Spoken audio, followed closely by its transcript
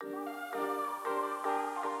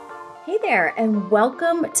Hey there, and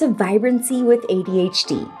welcome to Vibrancy with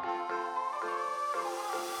ADHD.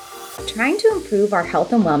 Trying to improve our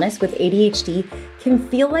health and wellness with ADHD can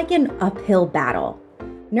feel like an uphill battle.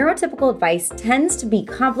 Neurotypical advice tends to be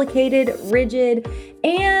complicated, rigid,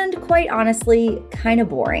 and quite honestly, kind of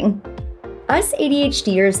boring. Us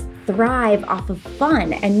ADHDers thrive off of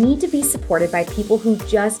fun and need to be supported by people who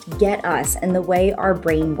just get us and the way our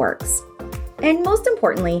brain works. And most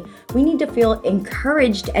importantly, we need to feel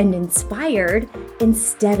encouraged and inspired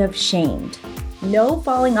instead of shamed. No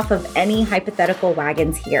falling off of any hypothetical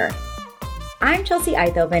wagons here. I'm Chelsea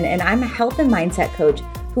Einthoven, and I'm a health and mindset coach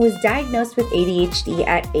who was diagnosed with ADHD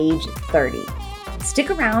at age 30.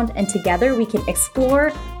 Stick around, and together we can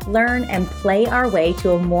explore, learn, and play our way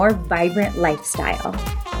to a more vibrant lifestyle.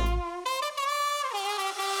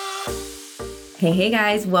 Hey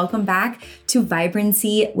guys, welcome back to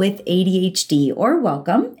Vibrancy with ADHD, or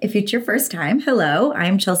welcome if it's your first time. Hello,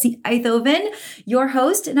 I'm Chelsea Einthoven, your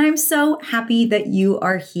host, and I'm so happy that you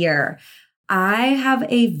are here. I have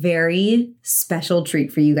a very special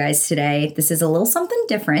treat for you guys today. This is a little something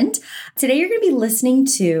different. Today you're going to be listening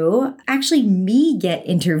to actually me get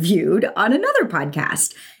interviewed on another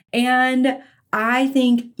podcast, and I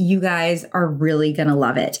think you guys are really going to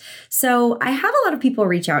love it. So I have a lot of people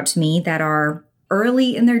reach out to me that are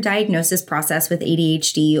early in their diagnosis process with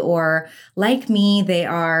ADHD, or like me, they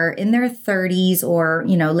are in their 30s or,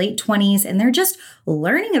 late 20s, and they're just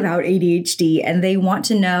learning about ADHD and they want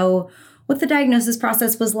to know what the diagnosis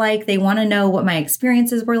process was like. They want to know what my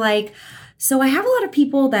experiences were like. So I have a lot of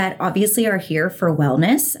people that obviously are here for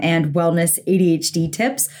wellness and wellness ADHD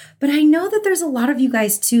tips, but I know that there's a lot of you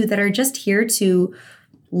guys too that are just here to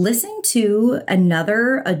listen to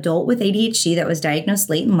another adult with ADHD that was diagnosed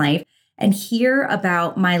late in life and hear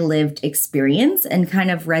about my lived experience and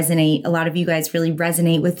kind of resonate. A lot of you guys really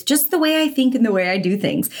resonate with just the way I think and the way I do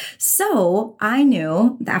things. So I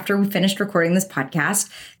knew after we finished recording this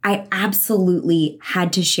podcast, I absolutely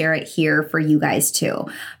had to share it here for you guys too,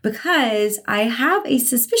 because I have a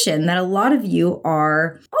suspicion that a lot of you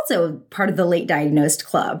are also part of the late diagnosed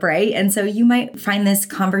club, right? And so you might find this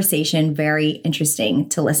conversation very interesting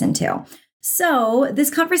to listen to. So this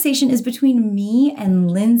conversation is between me and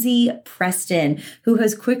Lindsay Preston, who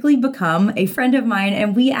has quickly become a friend of mine.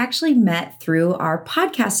 And we actually met through our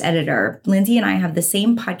podcast editor. Lindsay and I have the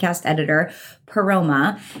same podcast editor,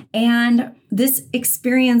 Paroma. And this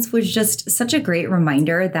experience was just such a great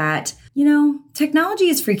reminder that, technology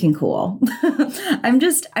is freaking cool.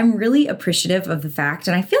 I'm really appreciative of the fact,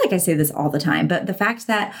 and I feel like I say this all the time, but the fact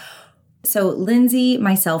that so Lindsay,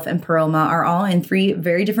 myself, and Paroma are all in 3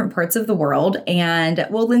 very different parts of the world. And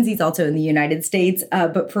Lindsay's also in the United States,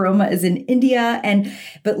 but Paroma is in India.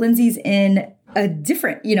 But Lindsay's in a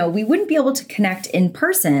different, we wouldn't be able to connect in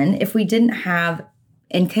person if we didn't have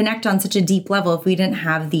and connect on such a deep level if we didn't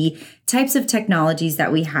have the types of technologies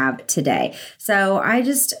that we have today. So I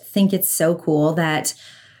just think it's so cool that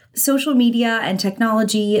social media and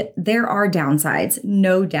technology, there are downsides,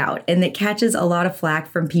 no doubt, and it catches a lot of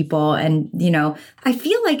flack from people. And, I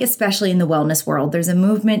feel like especially in the wellness world, there's a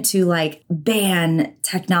movement to ban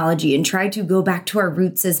technology and try to go back to our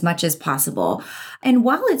roots as much as possible. And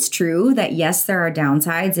while it's true that, yes, there are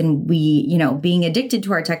downsides and we, being addicted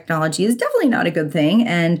to our technology is definitely not a good thing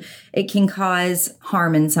and it can cause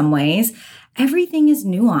harm in some ways, everything is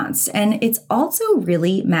nuanced, and it's also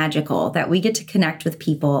really magical that we get to connect with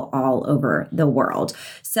people all over the world.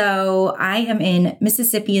 So I am in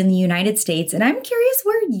Mississippi in the United States, and I'm curious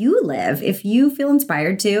where you live. If you feel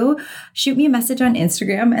inspired to, shoot me a message on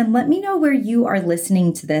Instagram and let me know where you are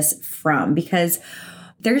listening to this from, because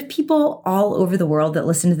there's people all over the world that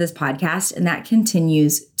listen to this podcast, and that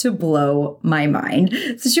continues to blow my mind.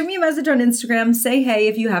 So shoot me a message on Instagram. Say hey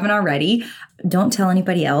if you haven't already. Don't tell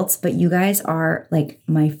anybody else, but you guys are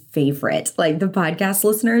my favorite. The podcast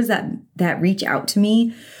listeners that reach out to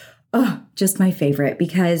me, just my favorite,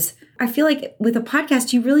 because I feel like with a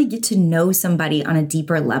podcast, you really get to know somebody on a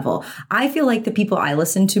deeper level. I feel like the people I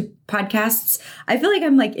listen to podcasts, I feel like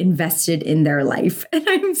I'm invested in their life. And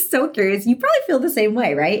I'm so curious. You probably feel the same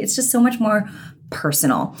way, right? It's just so much more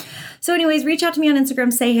personal. So anyways, reach out to me on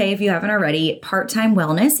Instagram. Say hey if you haven't already. Part-Time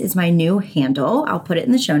Wellness is my new handle. I'll put it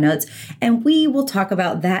in the show notes, and we will talk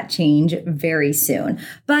about that change very soon.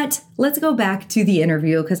 But let's go back to the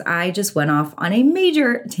interview because I just went off on a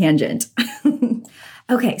major tangent.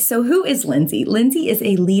 Okay, so who is Lindsay? Lindsay is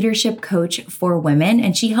a leadership coach for women,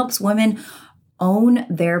 and she helps women own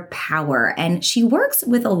their power. And she works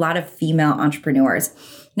with a lot of female entrepreneurs.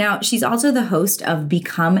 Now, she's also the host of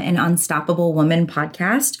Become an Unstoppable Woman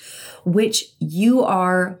podcast, which you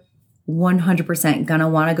are 100% gonna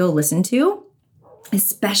want to go listen to.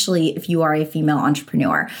 especially if you are a female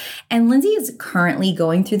entrepreneur. And Lindsay is currently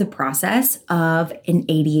going through the process of an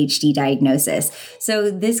ADHD diagnosis. So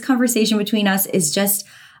this conversation between us is just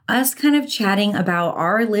us kind of chatting about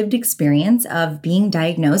our lived experience of being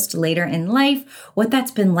diagnosed later in life, what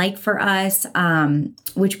that's been like for us,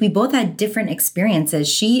 which we both had different experiences.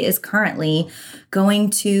 She is currently going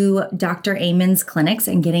to Dr. Amen's clinics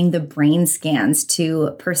and getting the brain scans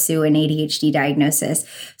to pursue an ADHD diagnosis.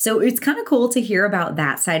 So it's kind of cool to hear about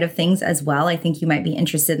that side of things as well. I think you might be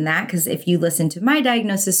interested in that because if you listen to my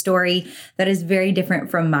diagnosis story, that is very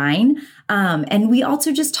different from mine. And we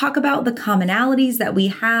also just talk about the commonalities that we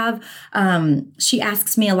have. She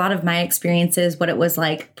asks me a lot of my experiences, what it was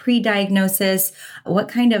like pre-diagnosis, what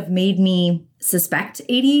kind of made me suspect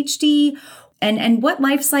ADHD, and what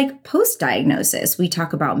life's like post-diagnosis. We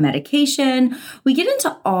talk about medication. We get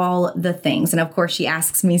into all the things. And of course, she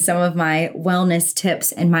asks me some of my wellness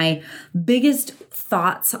tips and my biggest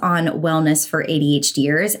thoughts on wellness for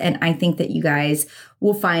ADHDers. And I think that you guys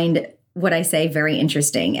will find what I say very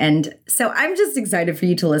interesting. And so I'm just excited for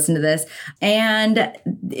you to listen to this. And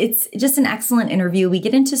it's just an excellent interview. We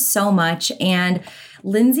get into so much. And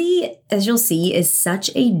Lindsay, as you'll see, is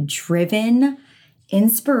such a driven,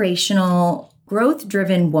 inspirational,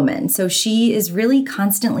 growth-driven woman. So she is really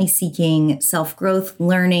constantly seeking self-growth,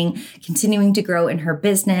 learning, continuing to grow in her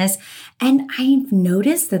business. And I've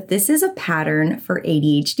noticed that this is a pattern for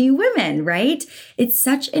ADHD women, right? It's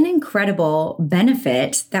such an incredible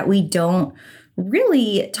benefit that we don't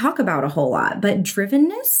really talk about a whole lot, but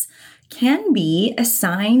drivenness can be a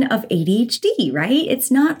sign of ADHD, right? It's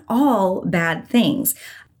not all bad things.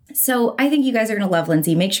 So I think you guys are going to love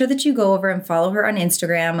Lindsay. Make sure that you go over and follow her on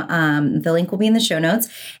Instagram. The link will be in the show notes.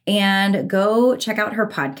 And go check out her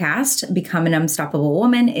podcast, Become an Unstoppable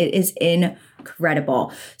Woman. It is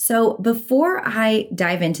incredible. So before I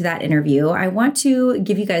dive into that interview, I want to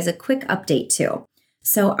give you guys a quick update too.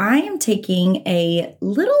 So I am taking a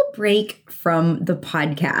little break from the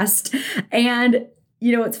podcast. And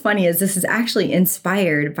you know, what's funny is this is actually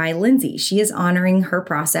inspired by Lindsay. She is honoring her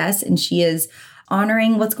process and she is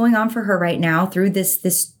honoring what's going on for her right now through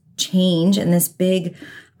this change and this big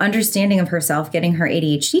understanding of herself, getting her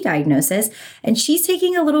ADHD diagnosis. And she's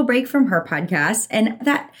taking a little break from her podcast. And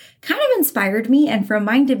that kind of inspired me and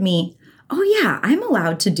reminded me, oh yeah, I'm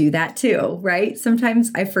allowed to do that too, right?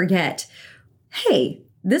 Sometimes I forget, hey,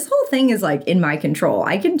 this whole thing is like in my control.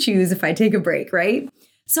 I can choose if I take a break, right?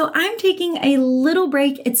 So I'm taking a little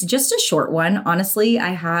break. It's just a short one. Honestly,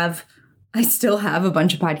 I still have a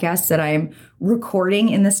bunch of podcasts that I'm recording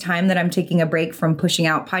in this time that I'm taking a break from pushing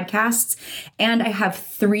out podcasts. And I have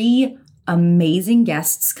 3 amazing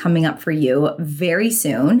guests coming up for you very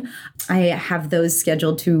soon. I have those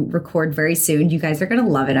scheduled to record very soon. You guys are going to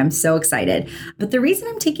love it. I'm so excited. But the reason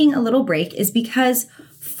I'm taking a little break is because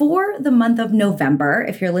for the month of November,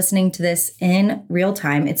 if you're listening to this in real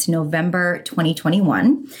time, it's November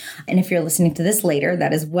 2021. And if you're listening to this later,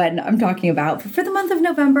 that is when I'm talking about. But for the month of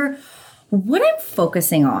November, what I'm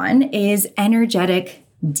focusing on is energetic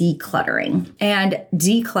decluttering and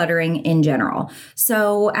decluttering in general.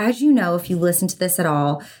 So as you know, if you listen to this at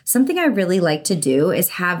all, something I really like to do is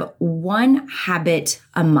have one habit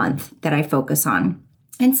a month that I focus on.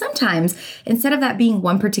 And sometimes instead of that being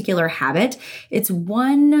one particular habit, it's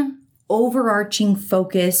one overarching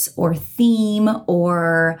focus or theme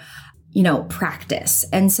or practice.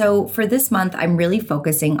 And so for this month, I'm really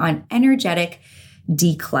focusing on energetic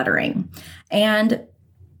decluttering. And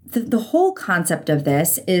the whole concept of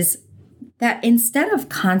this is that instead of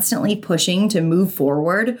constantly pushing to move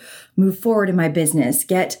forward in my business,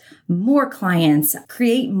 get more clients,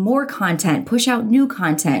 create more content, push out new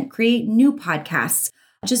content, create new podcasts,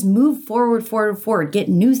 just move forward, get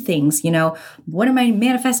new things. What am I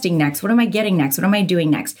manifesting next? What am I getting next? What am I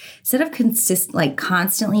doing next? Instead of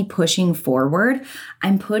constantly pushing forward,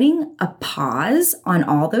 I'm putting a pause on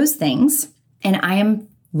all those things. And I am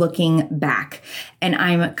looking back and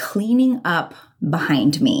I'm cleaning up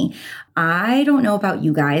behind me. I don't know about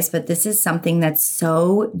you guys, but this is something that's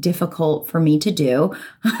so difficult for me to do.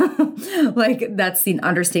 That's the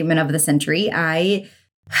understatement of the century.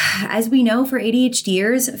 As we know, for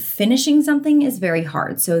ADHDers, finishing something is very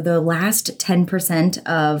hard. So the last 10%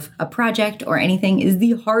 of a project or anything is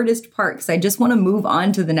the hardest part because I just want to move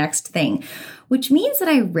on to the next thing, which means that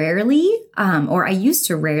I used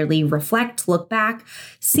to rarely reflect, look back,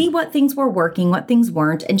 see what things were working, what things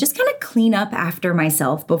weren't, and just kind of clean up after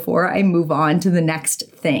myself before I move on to the next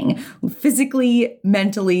thing, physically,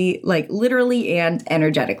 mentally, literally and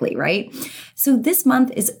energetically, right? So this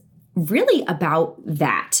month is really about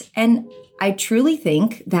that. And I truly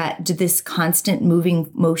think that this constant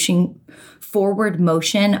forward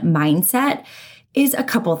motion mindset is a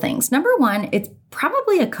couple things. Number one, it's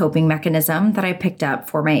probably a coping mechanism that I picked up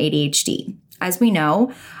for my ADHD. As we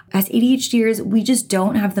know, as ADHDers, we just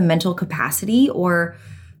don't have the mental capacity, or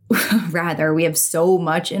rather, we have so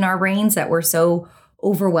much in our brains that we're so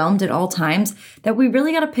overwhelmed at all times that we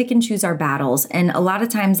really got to pick and choose our battles. And a lot of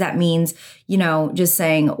times that means, just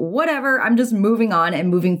saying, whatever, I'm just moving on and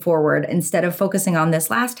moving forward. Instead of focusing on this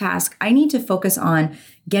last task, I need to focus on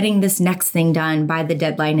getting this next thing done by the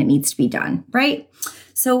deadline it needs to be done, right?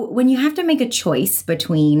 So when you have to make a choice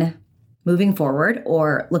between moving forward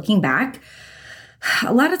or looking back,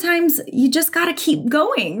 a lot of times you just got to keep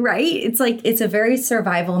going, right? It's a very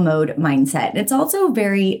survival mode mindset. It's also a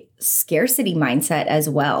very scarcity mindset as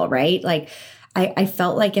well, right? Like I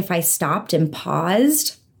felt like if I stopped and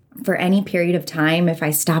paused for any period of time, if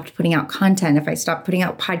I stopped putting out content, if I stopped putting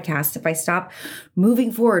out podcasts, if I stopped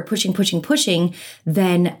moving forward, pushing,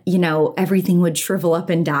 then, everything would shrivel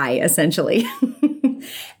up and die essentially.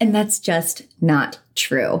 And that's just not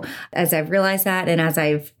true. As I've realized that, and as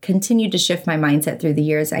I've continued to shift my mindset through the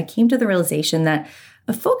years, I came to the realization that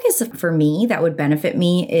a focus for me that would benefit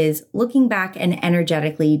me is looking back and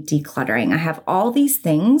energetically decluttering. I have all these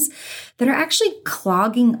things that are actually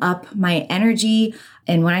clogging up my energy.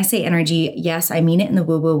 And when I say energy, yes, I mean it in the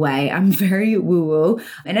woo-woo way. I'm very woo-woo,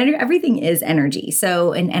 and everything is energy.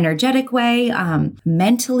 So an energetic way,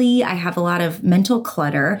 mentally, I have a lot of mental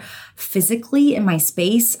clutter. Physically in my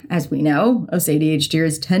space, as we know, us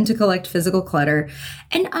ADHDers tend to collect physical clutter,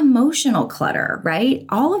 and emotional clutter, right?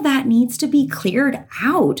 All of that needs to be cleared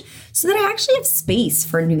out so that I actually have space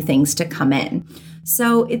for new things to come in.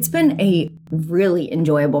 So it's been a really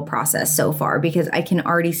enjoyable process so far because I can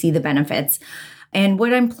already see the benefits. And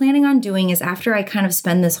what I'm planning on doing is after I kind of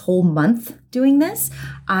spend this whole month doing this,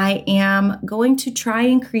 I am going to try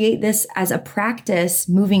and create this as a practice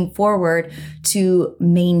moving forward to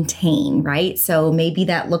maintain, right? So maybe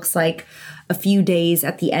that looks like a few days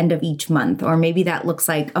at the end of each month, or maybe that looks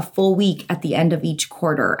like a full week at the end of each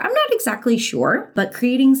quarter. I'm not exactly sure, but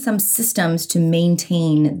creating some systems to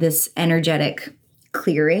maintain this energetic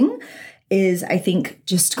clearing is, I think,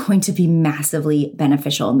 just going to be massively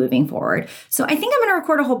beneficial moving forward. So I think I'm going to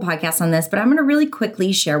record a whole podcast on this, but I'm going to really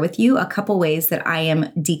quickly share with you a couple ways that I am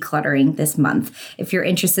decluttering this month, if you're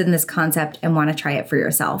interested in this concept and want to try it for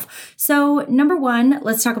yourself. So number one, I'm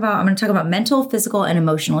going to talk about mental, physical, and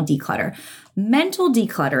emotional declutter. Mental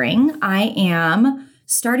decluttering, I am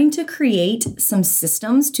starting to create some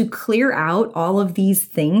systems to clear out all of these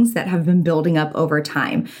things that have been building up over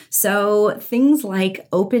time. So things like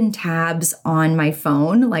open tabs on my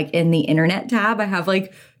phone, like in the internet tab, I have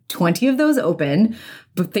like 20 of those open,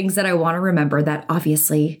 but things that I want to remember that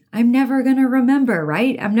obviously I'm never going to remember,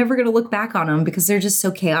 right? I'm never going to look back on them because they're just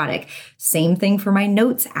so chaotic. Same thing for my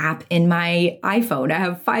notes app in my iPhone. I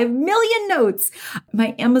have 5 million notes.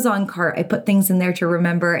 My Amazon cart, I put things in there to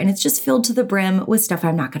remember, and it's just filled to the brim with stuff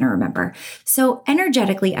I'm not going to remember. So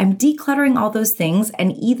energetically, I'm decluttering all those things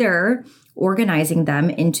and either organizing them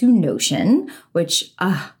into Notion, which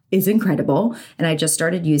is incredible, and I just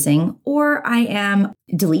started using, or I am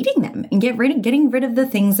deleting them and getting rid of the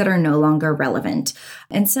things that are no longer relevant.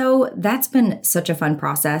 And so that's been such a fun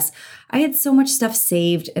process. I had so much stuff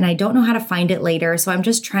saved and I don't know how to find it later. So I'm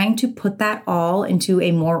just trying to put that all into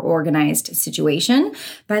a more organized situation.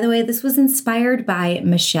 By the way, this was inspired by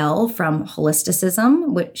Michelle from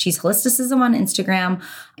Holisticism. She's Holisticism on Instagram,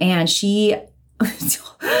 and she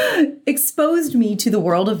exposed me to the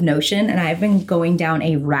world of Notion, and I've been going down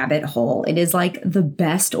a rabbit hole. It is like the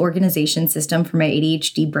best organization system for my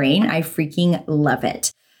ADHD brain. I freaking love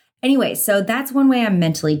it. Anyway, so that's one way I'm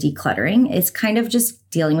mentally decluttering. It's kind of just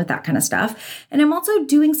dealing with that kind of stuff. And I'm also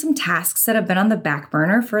doing some tasks that have been on the back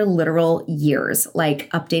burner for literal years, like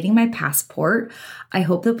updating my passport. I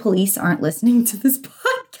hope the police aren't listening to this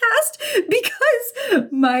podcast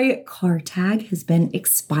because my car tag has been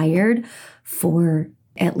expired for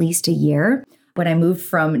at least a year. When I moved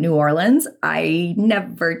from New Orleans, I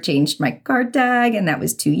never changed my car tag, and that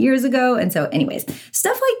was 2 years ago. And so anyways,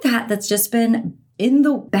 stuff like that that's just been in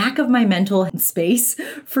the back of my mental space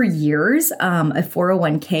for years. A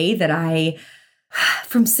 401k that I,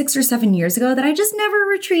 from 6 or 7 years ago, that I just never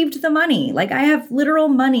retrieved the money. Like I have literal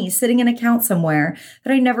money sitting in an account somewhere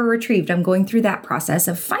that I never retrieved. I'm going through that process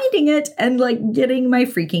of finding it and like getting my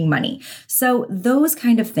freaking money. So those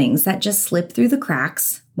kind of things that just slip through the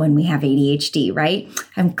cracks when we have ADHD, right?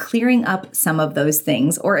 I'm clearing up some of those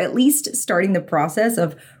things, or at least starting the process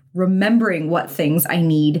of remembering what things I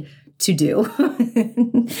need to do.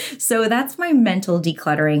 So that's my mental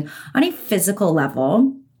decluttering. On a physical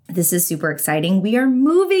level, This is super exciting. We are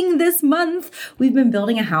moving this month. We've been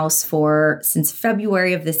building a house since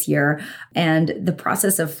February of this year, and the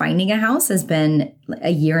process of finding a house has been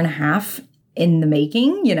a year and a half in the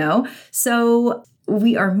making, So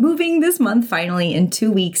we are moving this month finally in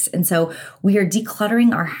 2 weeks. And so we are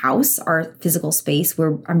decluttering our house, our physical space,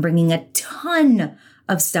 where I'm bringing a ton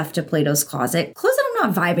of stuff to Plato's Closet. Clothes that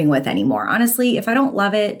I'm not vibing with anymore. Honestly, if I don't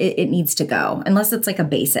love it, it needs to go. Unless it's like a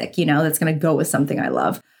basic, that's going to go with something I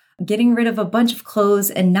love. Getting rid of a bunch of clothes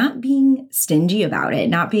and not being stingy about it.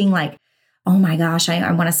 Not being like, oh my gosh,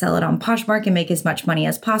 I want to sell it on Poshmark and make as much money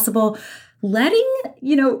as possible. Letting,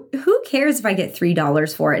 who cares if I get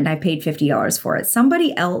 $3 for it and I paid $50 for it?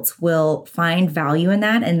 Somebody else will find value in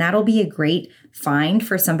that, and that'll be a great find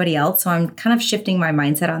for somebody else. So I'm kind of shifting my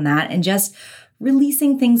mindset on that and just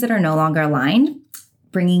releasing things that are no longer aligned,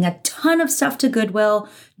 bringing a ton of stuff to Goodwill,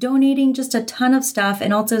 donating just a ton of stuff,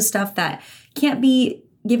 and also stuff that can't be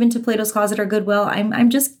given to Plato's Closet or Goodwill. I'm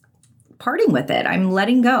just parting with it. I'm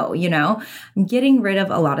letting go, I'm getting rid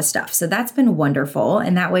of a lot of stuff. So that's been wonderful.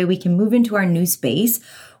 And that way we can move into our new space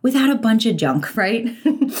without a bunch of junk, right?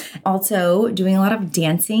 Also doing a lot of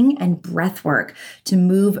dancing and breath work to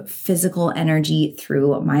move physical energy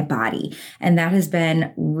through my body. And that has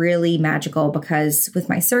been really magical because with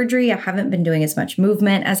my surgery, I haven't been doing as much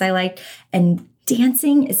movement as I like. And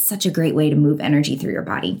dancing is such a great way to move energy through your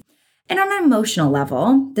body. And on an emotional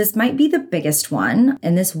level, this might be the biggest one.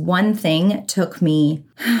 And this one thing took me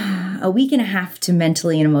a week and a half to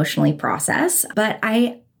mentally and emotionally process. But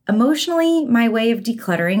my way of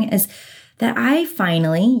decluttering is that I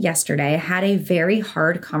finally, yesterday, had a very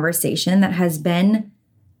hard conversation that has been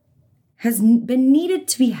needed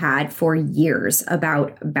to be had for years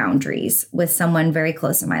about boundaries with someone very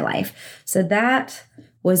close in my life. So that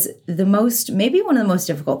was maybe one of the most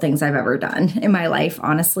difficult things I've ever done in my life.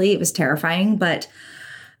 Honestly, it was terrifying, but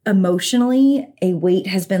emotionally, a weight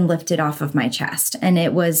has been lifted off of my chest, and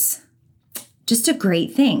it was just a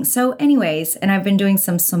great thing. So anyways, and I've been doing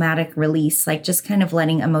some somatic release, like just kind of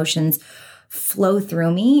letting emotions flow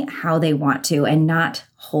through me how they want to and not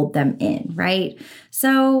hold them in, right?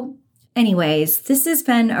 So anyways, this has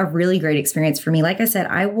been a really great experience for me. Like I said,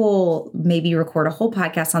 I will maybe record a whole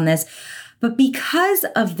podcast on this. But because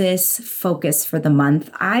of this focus for the month,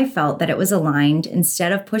 I felt that it was aligned,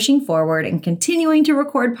 instead of pushing forward and continuing to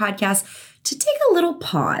record podcasts, to take a little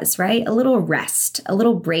pause, right? A little rest, a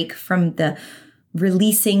little break from the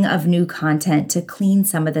releasing of new content to clean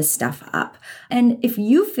some of this stuff up. And if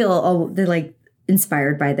you feel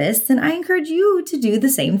inspired by this, then I encourage you to do the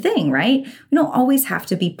same thing, right? We don't always have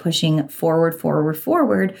to be pushing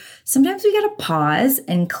forward. Sometimes we got to pause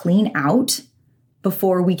and clean out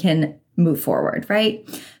before we can move forward, right?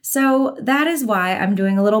 So that is why I'm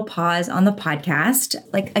doing a little pause on the podcast.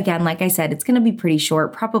 Like I said, it's going to be pretty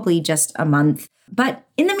short, probably just a month. But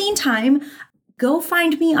in the meantime, go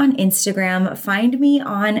find me on Instagram, find me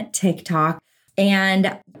on TikTok,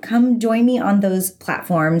 and come join me on those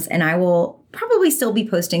platforms. And I will probably still be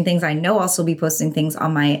posting things. I know I'll still be posting things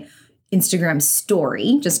on my Instagram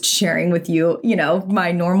story, just sharing with you,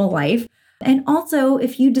 my normal life. And also,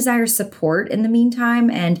 if you desire support in the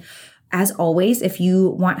meantime, and as always, if you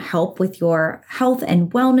want help with your health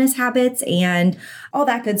and wellness habits and all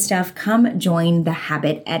that good stuff, come join the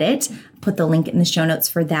Habit Edit. Put the link in the show notes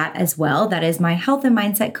for that as well. That is my health and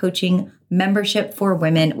mindset coaching membership for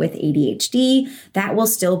women with ADHD. That will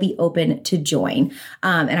still be open to join.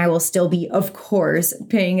 And I will still be, of course,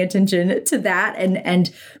 paying attention to that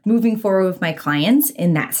and moving forward with my clients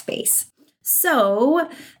in that space. So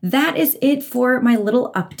that is it for my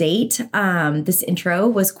little update. This intro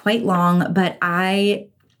was quite long, but I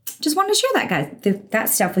just wanted to share that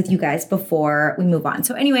stuff with you guys before we move on.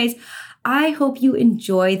 So anyways, I hope you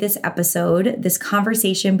enjoy this episode, this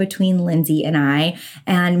conversation between Lindsay and I,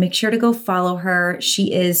 and make sure to go follow her.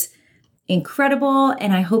 She is incredible,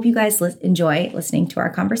 and I hope you guys enjoy listening to our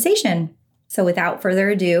conversation. So without further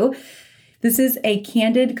ado, this is a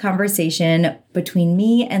candid conversation between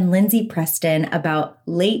me and Lindsay Preston about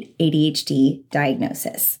late ADHD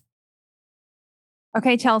diagnosis.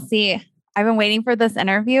 Okay, Chelsea, I've been waiting for this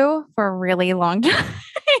interview for a really long time.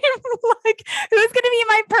 Who's going to be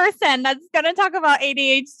my person that's going to talk about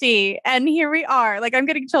ADHD? And here we are. I'm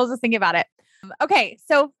getting chills just thinking about it. Okay,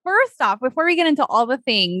 so first off, before we get into all the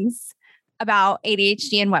things about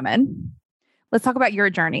ADHD in women, let's talk about your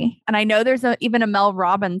journey. And I know there's even a Mel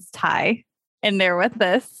Robbins tie in there with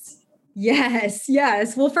this. Yes.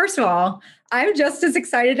 Well, first of all, I'm just as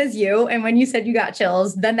excited as you. And when you said you got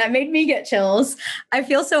chills, then that made me get chills. I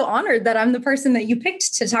feel so honored that I'm the person that you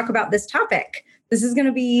picked to talk about this topic. This is going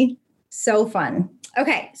to be so fun.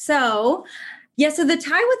 Okay. So Yeah. So the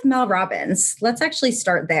tie with Mel Robbins, let's actually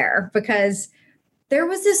start there because there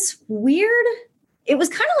was this weird, it was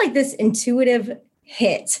kind of like this intuitive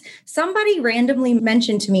hit. Somebody randomly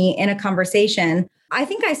mentioned to me in a conversation, I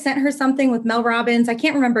think I sent her something with Mel Robbins. I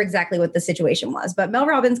can't remember exactly what the situation was, but Mel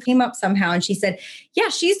Robbins came up somehow and she said, yeah,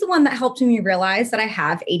 she's the one that helped me realize that I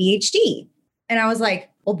have ADHD. And I was like,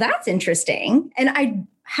 well, that's interesting. And I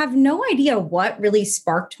have no idea what really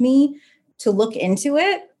sparked me to look into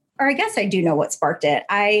it. Or I guess I do know what sparked it.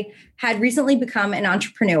 I had recently become an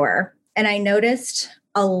entrepreneur and I noticed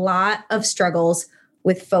a lot of struggles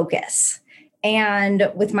with focus.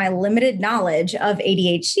 And with my limited knowledge of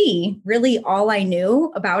ADHD, really all I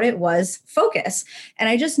knew about it was focus. And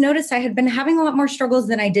I just noticed I had been having a lot more struggles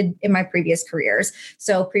than I did in my previous careers.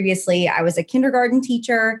 So previously, I was a kindergarten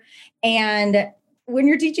teacher. And when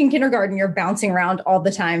you're teaching kindergarten, you're bouncing around all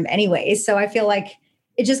the time anyway. So I feel like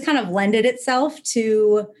it just kind of lended itself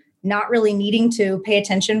to not really needing to pay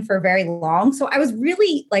attention for very long. So I was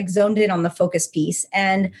really like zoned in on the focus piece.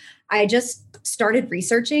 And I just started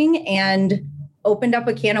researching and opened up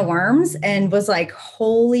a can of worms and was like,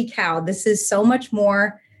 holy cow, this is so much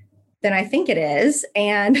more than I think it is.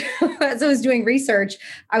 And as I was doing research,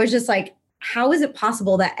 I was just like, how is it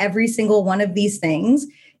possible that every single one of these things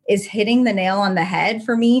is hitting the nail on the head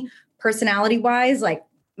for me, personality wise, like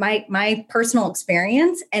my personal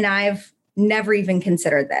experience? And I've never even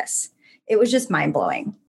considered this. It was just mind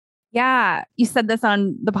blowing. Yeah. You said this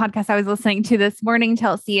on the podcast I was listening to this morning,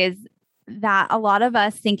 Chelsea, is that a lot of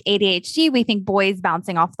us think ADHD, we think boys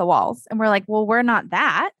bouncing off the walls. And we're like, well, we're not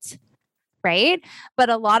that. Right. But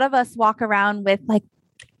a lot of us walk around with like,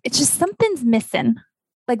 it's just something's missing.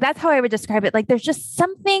 Like, that's how I would describe it. Like, there's just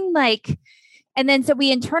something like, and then so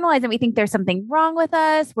we internalize and we think there's something wrong with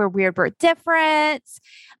us. We're weird. We're different.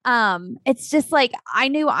 It's just like, I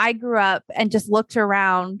knew I grew up and just looked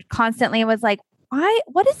around constantly and was like,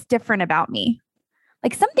 what is different about me?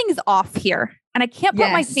 Like something's off here and I can't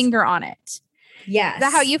put my finger on it. Yes. Is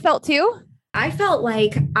that how you felt too? I felt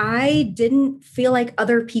like I didn't feel like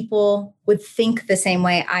other people would think the same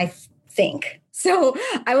way I think. So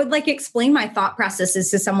I would like explain my thought processes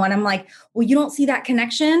to someone. I'm like, well, you don't see that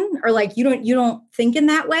connection, or like, you don't think in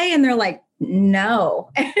that way. And they're like, no.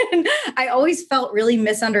 And I always felt really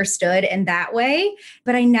misunderstood in that way,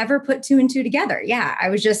 but I never put two and two together. Yeah.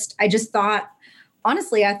 I just thought,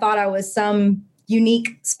 honestly, I thought I was some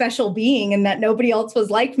unique, special being and that nobody else was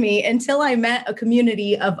like me until I met a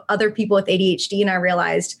community of other people with ADHD. And I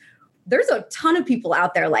realized there's a ton of people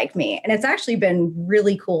out there like me. And it's actually been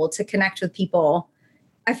really cool to connect with people.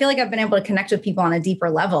 I feel like I've been able to connect with people on a deeper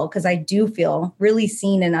level because I do feel really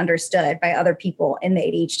seen and understood by other people in the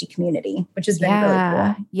ADHD community, which has been really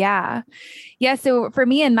cool. Yeah. Yeah. So for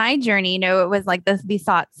me in my journey, it was like these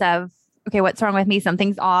thoughts of, okay, what's wrong with me?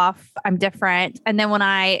 Something's off. I'm different. And then when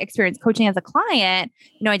I experienced coaching as a client,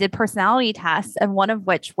 I did personality tests, and one of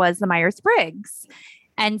which was the Myers-Briggs.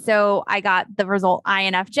 And so I got the result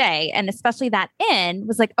INFJ, and especially that N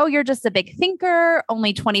was like, oh, you're just a big thinker.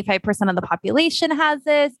 Only 25% of the population has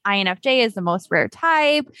this. INFJ is the most rare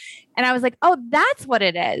type. And I was like, oh, that's what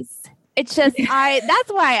it is. It's just,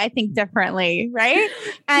 that's why I think differently. Right.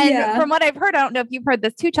 And from what I've heard, I don't know if you've heard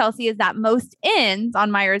this too, Chelsea, is that most N's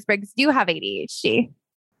on Myers-Briggs do have ADHD.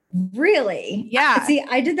 Really? Yeah. See,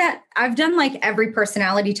 I did that. I've done like every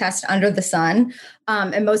personality test under the sun.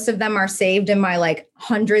 And most of them are saved in my like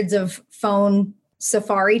hundreds of phone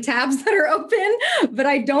Safari tabs that are open, but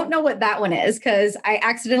I don't know what that one is because I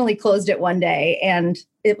accidentally closed it one day and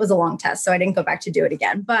it was a long test. So I didn't go back to do it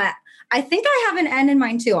again, but I think I have an N in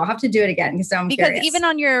mine too. I'll have to do it again because I'm curious. Because even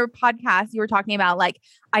on your podcast, you were talking about like,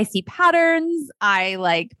 I see patterns, I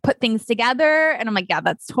like put things together, and I'm like, yeah,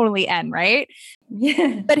 that's totally N, right?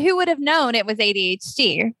 Yeah. But who would have known it was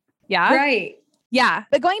ADHD? Yeah. Right. Yeah.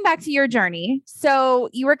 But going back to your journey. So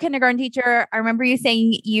you were a kindergarten teacher. I remember you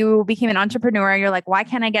saying you became an entrepreneur. You're like, why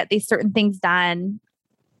can't I get these certain things done?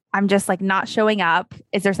 I'm just like not showing up.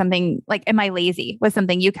 Is there something like, am I lazy? Was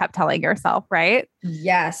something you kept telling yourself, right?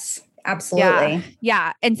 Yes. Absolutely.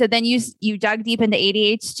 Yeah. And so then you dug deep into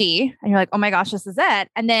ADHD and you're like, oh my gosh, this is it.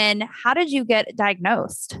 And then how did you get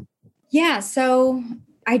diagnosed? Yeah. So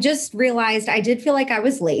I just realized I did feel like I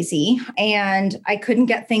was lazy and I couldn't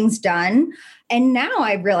get things done. And now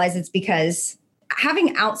I realize it's because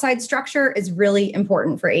having outside structure is really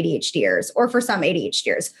important for ADHDers or for some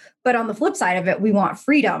ADHDers. But on the flip side of it, we want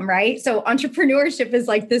freedom, right? So entrepreneurship is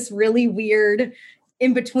like this really weird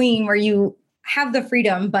in between where you have the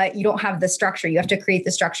freedom, but you don't have the structure. You have to create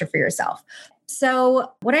the structure for yourself.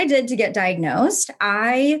 So what I did to get diagnosed,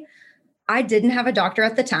 I I didn't have a doctor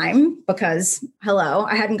at the time because, hello,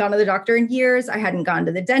 I hadn't gone to the doctor in years. I hadn't gone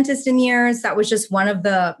to the dentist in years. That was just one of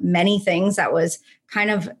the many things that was kind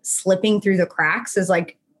of slipping through the cracks, is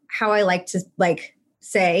like how I like to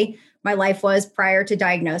say my life was prior to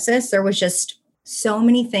diagnosis. There was just so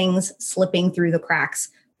many things slipping through the cracks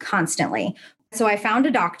constantly. So I found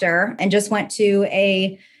a doctor and just went to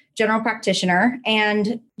a general practitioner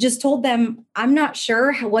and just told them, I'm not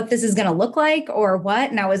sure what this is going to look like or what.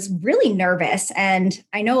 And I was really nervous. And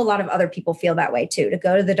I know a lot of other people feel that way too, to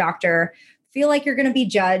go to the doctor, feel like you're going to be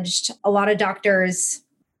judged. A lot of doctors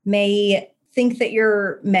may think that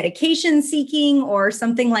you're medication seeking or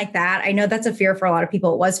something like that. I know that's a fear for a lot of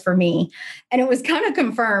people. It was for me. And it was kind of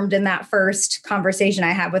confirmed in that first conversation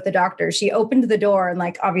I had with the doctor. She opened the door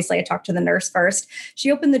and obviously I talked to the nurse first.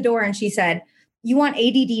 She opened the door and she said, "You want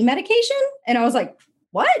ADD medication?" And I was like,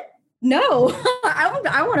 "What? No,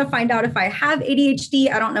 I want to find out if I have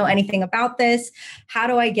ADHD. I don't know anything about this. How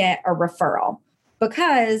do I get a referral?"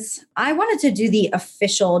 Because I wanted to do the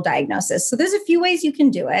official diagnosis. So there's a few ways you can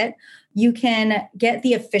do it. You can get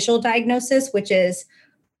the official diagnosis, which is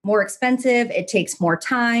more expensive. It takes more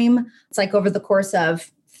time. It's over the course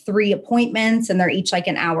of 3 appointments, and they're each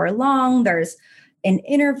an hour long. There's an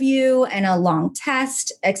interview and a long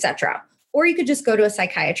test, etc. Or you could just go to a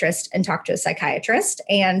psychiatrist and talk to a psychiatrist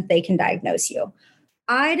and they can diagnose you.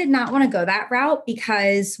 I did not want to go that route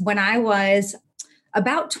because when I was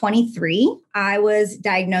about 23, I was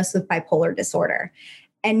diagnosed with bipolar disorder.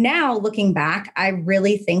 And now looking back, I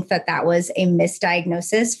really think that that was a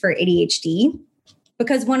misdiagnosis for ADHD,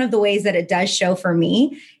 because one of the ways that it does show for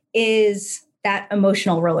me is that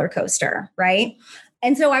emotional roller coaster, right?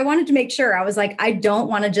 And so I wanted to make sure. I was like, I don't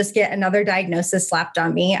want to just get another diagnosis slapped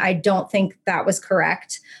on me. I don't think that was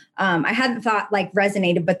correct. I hadn't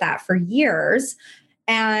resonated with that for years.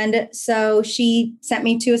 And so she sent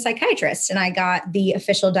me to a psychiatrist and I got the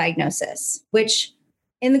official diagnosis, which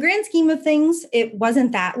in the grand scheme of things, it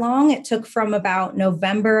wasn't that long. It took from about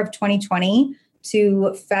November of 2020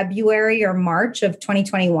 to February or March of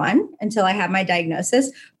 2021 until I had my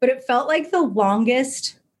diagnosis. But it felt like the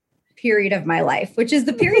longest period of my life, which is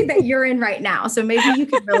the period that you're in right now. So maybe you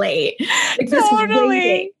can relate.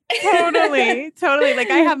 Totally.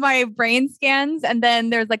 I have my brain scans and then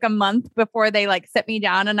there's a month before they sit me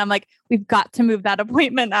down and I'm like, we've got to move that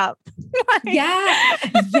appointment up. Yeah.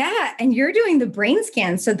 And you're doing the brain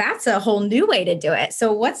scan. So that's a whole new way to do it.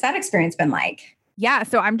 So what's that experience been like? Yeah.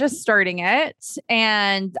 So I'm just starting it.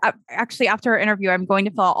 And actually after our interview, I'm going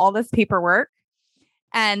to fill out all this paperwork.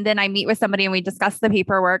 And then I meet with somebody and we discuss the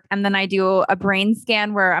paperwork. And then I do a brain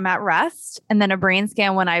scan where I'm at rest, and then a brain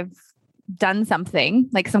scan when I've done something,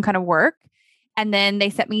 some kind of work. And then they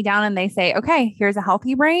set me down and they say, okay, here's a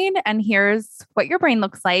healthy brain and here's what your brain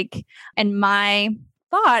looks like. And my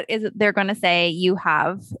thought is that they're going to say you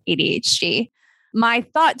have ADHD. My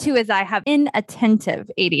thought too is I have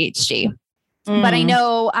inattentive ADHD. But I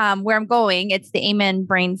know where I'm going. It's the Amen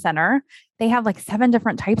Brain Center. They have 7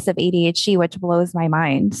 different types of ADHD, which blows my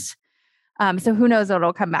mind. So who knows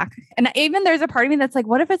what'll come back. And even there's a part of me that's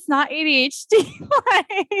what if it's not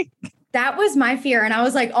ADHD? That was my fear. And I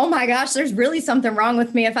was like, oh my gosh, there's really something wrong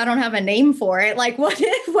with me if I don't have a name for it. What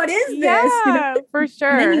is this? Yeah, for sure.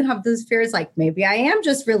 And then you have those fears maybe I am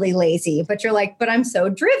just really lazy, but you're but I'm so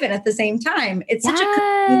driven at the same time. It's such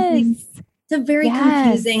a very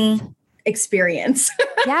confusing experience.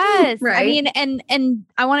 Yes. Right. I mean, and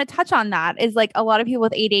I want to touch on that is a lot of people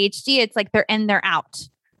with ADHD, it's they're in, they're out.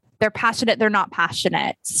 They're passionate. They're not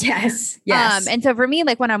passionate. Yes. And so for me,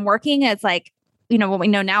 when I'm working, it's what we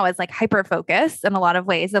know now is hyper focus in a lot of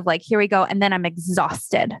ways of here we go. And then I'm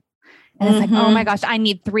exhausted. And it's oh my gosh, I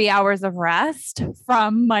need 3 hours of rest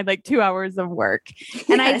from my 2 hours of work.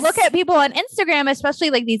 And I look at people on Instagram,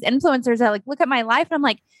 especially these influencers that look at my life and I'm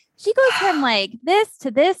like, she goes from this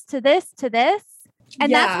to this to this to this.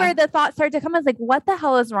 And that's where the thoughts start to come is what the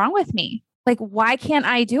hell is wrong with me? Why can't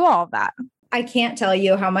I do all of that? I can't tell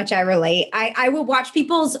you how much I relate. I will watch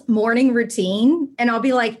people's morning routine and I'll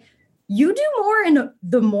be like, you do more in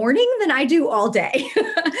the morning than I do all day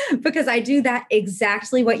because I do that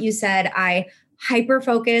exactly what you said. I hyper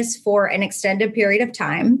focus for an extended period of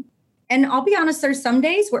time. And I'll be honest, there's some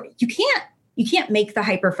days where you can't make the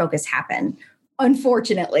hyper focus happen.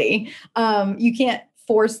 Unfortunately, you can't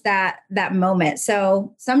force that moment.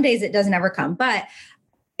 So some days it doesn't ever come, but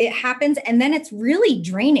it happens. And then it's really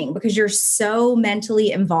draining because you're so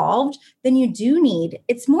mentally involved. Then you do need,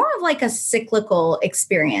 it's more of a cyclical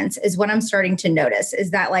experience is what I'm starting to notice is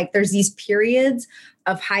that there's these periods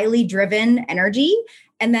of highly driven energy.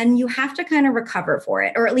 And then you have to kind of recover for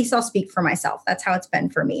it, or at least I'll speak for myself. That's how it's been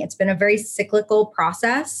for me. It's been a very cyclical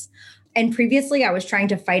process. And previously I was trying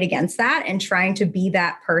to fight against that and trying to be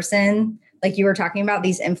that person, like you were talking about,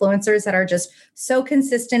 these influencers that are just so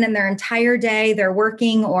consistent in their entire day. They're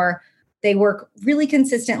working or they work really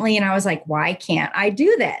consistently. And I was like, why can't I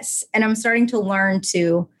do this? And I'm starting to learn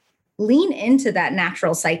to lean into that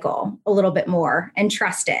natural cycle a little bit more and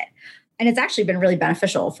trust it. And it's actually been really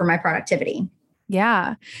beneficial for my productivity.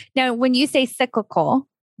 Yeah. Now, when you say cyclical,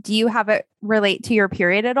 do you have it relate to your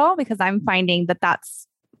period at all? Because I'm finding that that's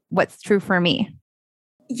what's true for me.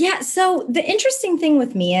 Yeah. So the interesting thing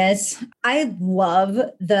with me is I love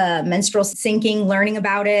the menstrual syncing, learning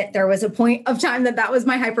about it. There was a point of time that was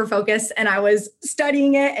my hyper focus, and I was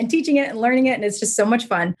studying it and teaching it and learning it. And it's just so much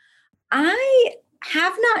fun. I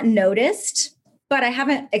have not noticed, but I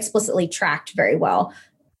haven't explicitly tracked very well,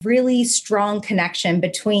 really strong connection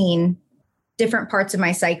between different parts of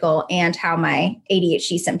my cycle and how my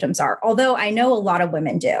ADHD symptoms are. Although I know a lot of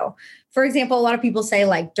women do. For example, a lot of people say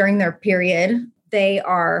like during their period, they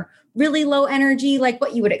are really low energy, like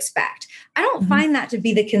what you would expect. I don't find that to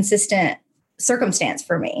be the consistent circumstance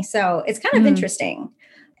for me. So it's kind of interesting.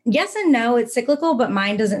 Yes and no, it's cyclical, but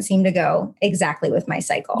mine doesn't seem to go exactly with my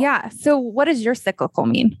cycle. Yeah. So what does your cyclical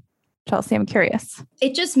mean, Chelsea? I'm curious.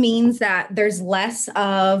 It just means that there's less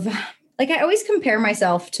of, like, I always compare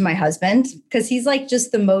myself to my husband because he's like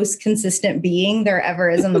just the most consistent being there ever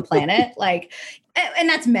is on the planet. Like, and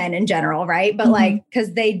that's men in general, right? But like,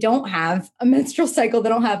 because they don't have a menstrual cycle, they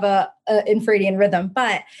don't have a infradian rhythm,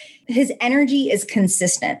 but his energy is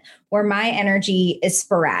consistent where my energy is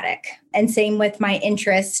sporadic. And same with my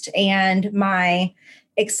interest and my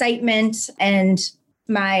excitement and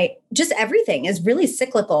my just everything is really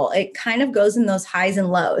cyclical. It kind of goes in those highs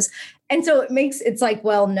and lows. And so it's like,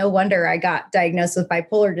 well, no wonder I got diagnosed with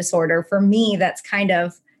bipolar disorder. For me, that's kind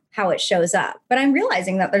of how it shows up. But I'm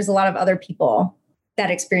realizing that there's a lot of other people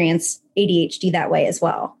that experience ADHD that way as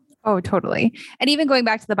well. Oh, totally. And even going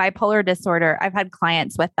back to the bipolar disorder, I've had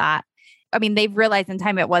clients with that. I mean, they've realized in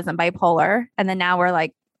time it wasn't bipolar. And then now we're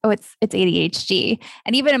like, oh, it's ADHD.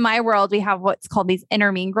 And even in my world, we have what's called these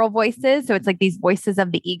inner mean girl voices. So it's like these voices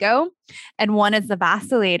of the ego. And one is the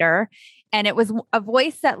vacillator. And it was a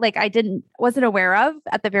voice that like I wasn't aware of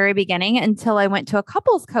at the very beginning until I went to a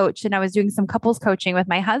couples coach and I was doing some couples coaching with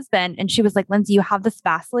my husband. And she was like, Lindsay, you have this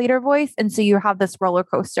vacillator voice. And so you have this roller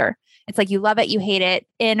coaster. It's like, you love it, you hate it,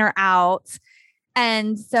 in or out.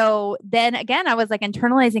 And so then again, I was like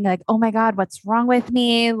internalizing like, oh my God, what's wrong with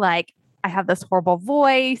me? Like, I have this horrible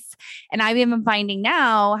voice. And I'm even finding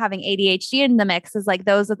now having ADHD in the mix is like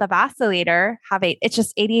those with the vacillator it's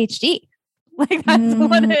just ADHD. Like that's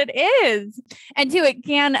what it is. And two, it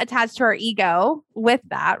can attach to our ego with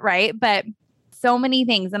that, right? But so many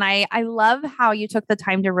things. And I love how you took the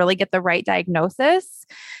time to really get the right diagnosis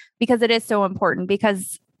because it is so important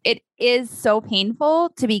because it is so painful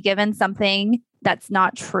to be given something that's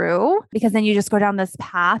not true because then you just go down this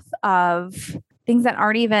path of things that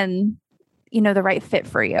aren't even, the right fit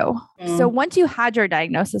for you. So once you had your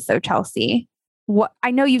diagnosis though, Chelsea,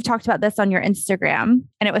 I know you've talked about this on your Instagram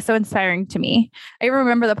and it was so inspiring to me. I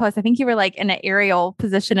remember the post. I think you were like in an aerial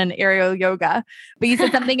position in aerial yoga, but you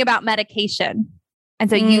said something about medication. And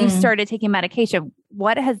so you started taking medication.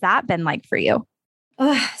 What has that been like for you?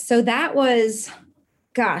 So that was,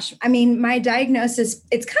 my diagnosis,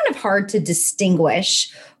 it's kind of hard to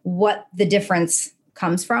distinguish what the difference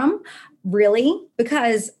comes from, really,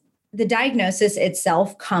 because the diagnosis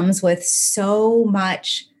itself comes with so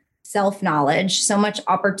much self-knowledge, so much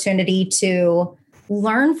opportunity to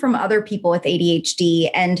learn from other people with ADHD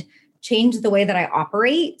and change the way that I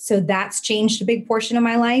operate. So that's changed a big portion of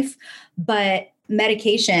my life. But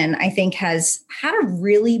medication, I think, has had a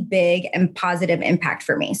really big and positive impact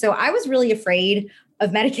for me. So I was really afraid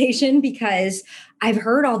of medication because I've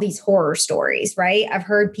heard all these horror stories, right? I've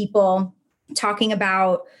heard people talking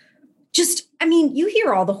about you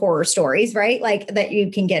hear all the horror stories, right? Like that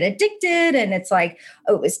you can get addicted and it's like,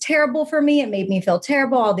 oh, it was terrible for me. It made me feel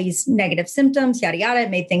terrible. All these negative symptoms, yada, yada. It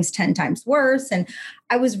made things 10 times worse. And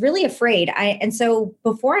I was really afraid. And so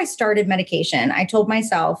before I started medication, I told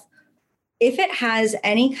myself, if it has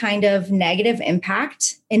any kind of negative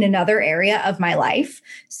impact in another area of my life,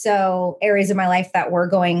 so areas of my life that were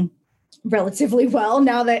going relatively well,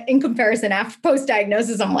 now that in comparison after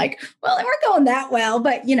post-diagnosis, I'm like, well, they weren't going that well,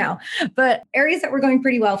 but areas that were going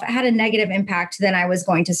pretty well, if it had a negative impact, then I was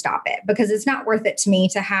going to stop it because it's not worth it to me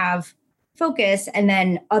to have focus and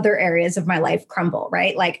then other areas of my life crumble,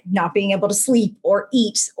 right? Like not being able to sleep or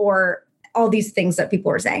eat or all these things that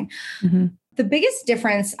people were saying. The biggest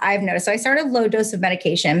difference I've noticed, so I started low dose of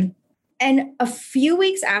medication. And a few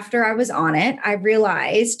weeks after I was on it, I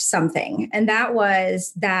realized something. And that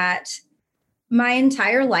was that my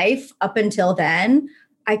entire life up until then,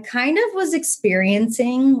 I kind of was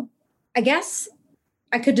experiencing, I guess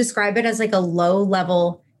I could describe it as like a low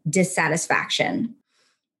level dissatisfaction.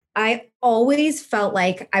 I always felt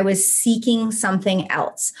like I was seeking something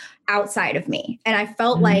else outside of me. And I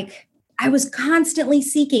felt like I was constantly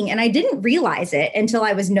seeking, and I didn't realize it until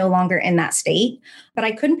I was no longer in that state, but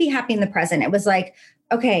I couldn't be happy in the present. It was like,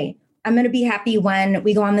 okay, I'm going to be happy when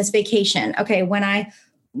we go on this vacation. Okay, when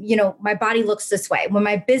my body looks this way, when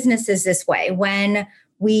my business is this way, when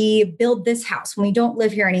we build this house, when we don't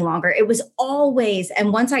live here any longer. It was always,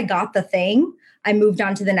 and once I got the thing, I moved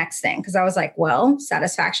on to the next thing because I was like, well,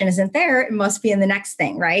 satisfaction isn't there. It must be in the next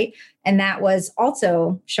thing, right? And that was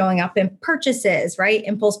also showing up in purchases, right?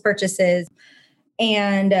 Impulse purchases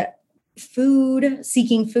and food,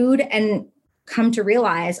 seeking food, and come to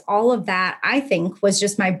realize all of that, I think, was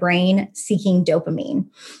just my brain seeking dopamine.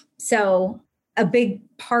 So a big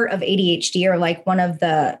part of ADHD, or like one of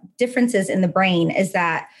the differences in the brain, is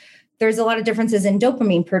that there's a lot of differences in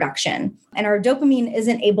dopamine production, and our dopamine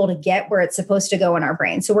isn't able to get where it's supposed to go in our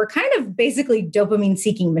brain. So we're kind of basically dopamine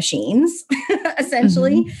seeking machines,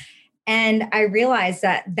 essentially. Mm-hmm. And I realized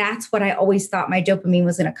that that's what I always thought my dopamine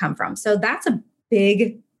was going to come from. So that's a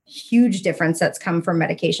big, huge difference that's come from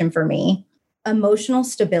medication for me. Emotional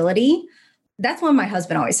stability. That's one my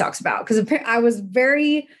husband always talks about, because I was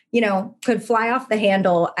very, could fly off the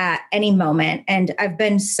handle at any moment. And I've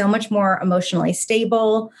been so much more emotionally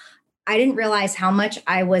stable. I didn't realize how much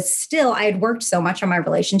I had worked so much on my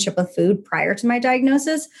relationship with food prior to my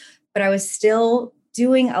diagnosis, but I was still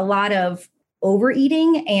doing a lot of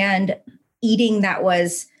overeating and eating that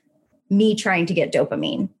was me trying to get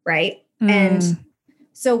dopamine, right? And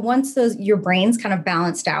so once your brains kind of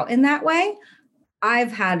balanced out in that way,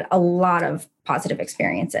 I've had a lot of positive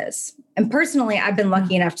experiences. And personally, I've been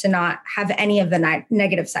lucky enough to not have any of the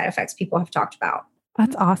negative side effects people have talked about.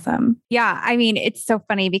 That's awesome. Yeah. I mean, it's so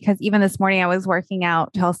funny because even this morning I was working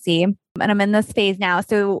out, Chelsea, and I'm in this phase now.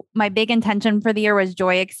 So my big intention for the year was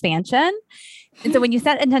joy expansion. And so when you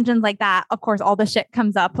set intentions like that, of course, all the shit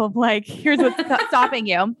comes up of like, here's what's stopping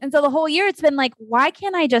you. And so the whole year it's been like, why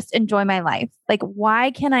can't I just enjoy my life? Like,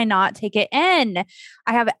 why can I not take it in?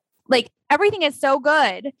 I have everything is so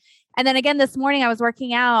good. And then again, this morning I was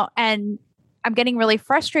working out and I'm getting really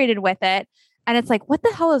frustrated with it. And it's like, what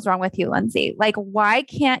the hell is wrong with you, Lindsay? Like, why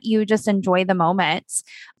can't you just enjoy the moment?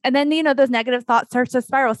 And then, those negative thoughts start to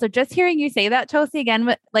spiral. So just hearing you say that, Chelsea,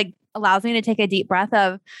 again, allows me to take a deep breath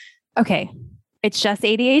of, okay, it's just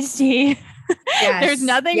ADHD. Yes, there's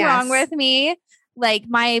nothing wrong with me. Like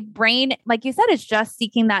my brain, like you said, it's just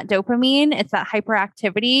seeking that dopamine. It's that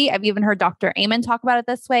hyperactivity. I've even heard Dr. Amen talk about it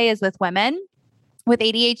this way, is with women with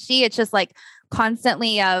ADHD. It's just like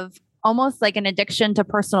constantly of almost like an addiction to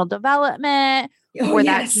personal development or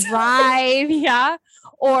that drive. Yeah.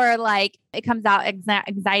 Or like it comes out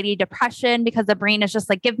anxiety, depression, because the brain is just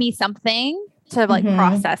like, give me something to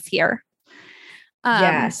process here.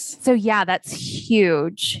 Yes. So yeah, that's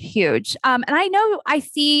huge, huge. And I know I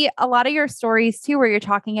see a lot of your stories too, where you're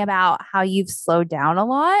talking about how you've slowed down a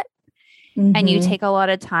lot and you take a lot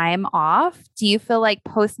of time off. Do you feel like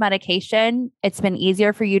post-medication, it's been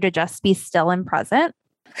easier for you to just be still and present?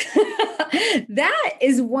 That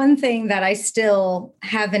is one thing that I still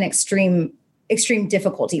have an extreme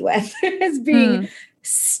difficulty with, is being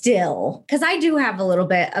still. Because I do have a little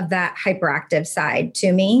bit of that hyperactive side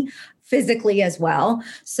to me physically as well.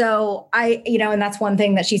 So and that's one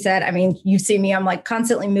thing that she said. I mean, you see me, I'm like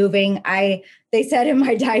constantly moving. They said in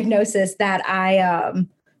my diagnosis that I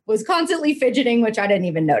was constantly fidgeting, which I didn't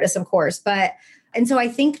even notice, of course. And so I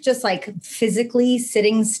think just like physically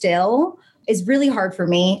sitting still is really hard for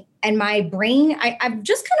me. And my brain, I've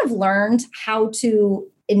just kind of learned how to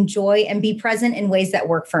enjoy and be present in ways that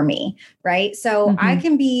work for me, right? So I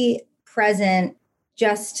can be present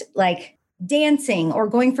just like dancing or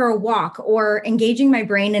going for a walk or engaging my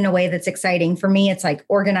brain in a way that's exciting. For me, it's like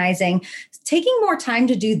organizing, taking more time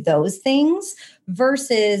to do those things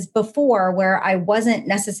versus before, where I wasn't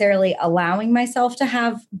necessarily allowing myself to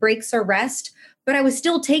have breaks or rest, but I was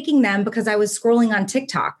still taking them because I was scrolling on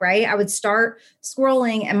TikTok, right? I would start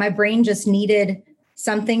scrolling and my brain just needed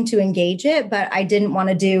something to engage it, but I didn't want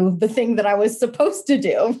to do the thing that I was supposed to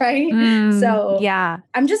do, right? So yeah,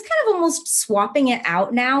 I'm just kind of almost swapping it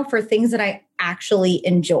out now for things that I actually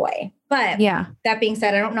enjoy. But that being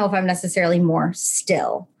said, I don't know if I'm necessarily more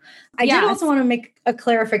still. I did also want to make a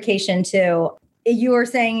clarification too. You were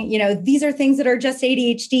saying, these are things that are just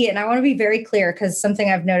ADHD. And I want to be very clear, because something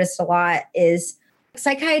I've noticed a lot is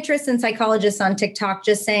psychiatrists and psychologists on TikTok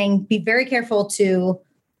just saying, be very careful to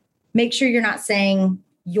make sure you're not saying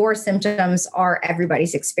your symptoms are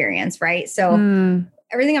everybody's experience, right? So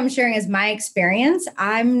everything I'm sharing is my experience.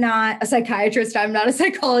 I'm not a psychiatrist. I'm not a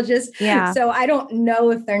psychologist. Yeah. So I don't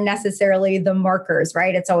know if they're necessarily the markers,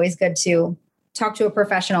 right? It's always good to talk to a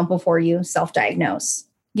professional before you self-diagnose.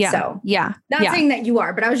 Yeah. So yeah. not saying that you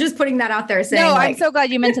are, but I was just putting that out there saying, no, like, I'm so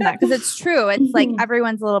glad you mentioned that because it's true. It's like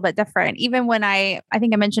everyone's a little bit different. Even when I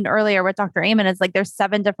think I mentioned earlier with Dr. Amen, it's like there's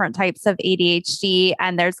 7 different types of ADHD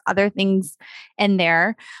and there's other things in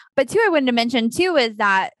there. But too, I wanted to mention too, is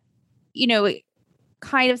that,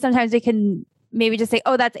 kind of sometimes we can maybe just say,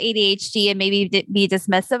 oh, that's ADHD and maybe be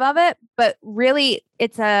dismissive of it. But really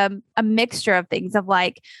it's a mixture of things of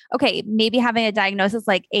like, okay, maybe having a diagnosis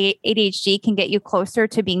like ADHD can get you closer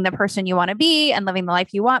to being the person you want to be and living the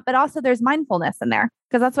life you want. But also there's mindfulness in there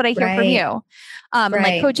because that's what I hear from you. And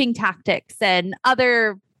like coaching tactics and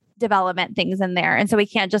other development things in there. And so we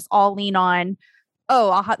can't just all lean on, oh,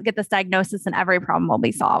 I'll get this diagnosis and every problem will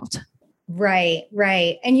be solved. Right.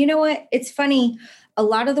 And you know what? It's funny. A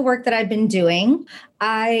lot of the work that I've been doing,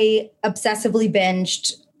 I obsessively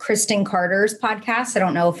binged Kristen Carter's podcast. I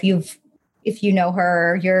don't know if you know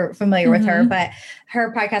her, you're familiar with her, but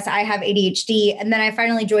her podcast, I Have ADHD. And then I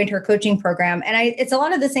finally joined her coaching program. And it's a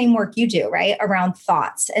lot of the same work you do, right? Around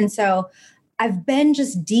thoughts. And so I've been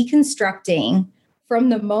just deconstructing from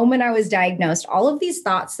the moment I was diagnosed, all of these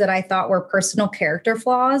thoughts that I thought were personal character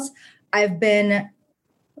flaws. I've been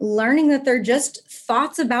learning that they're just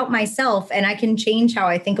thoughts about myself and I can change how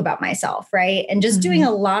I think about myself, right? And just doing a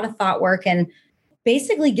lot of thought work and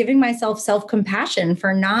basically giving myself self-compassion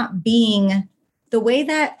for not being the way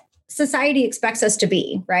that society expects us to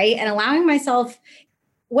be, right? And allowing myself,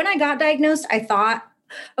 when I got diagnosed, I thought,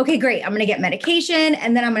 okay, great, I'm going to get medication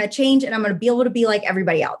and then I'm going to change and I'm going to be able to be like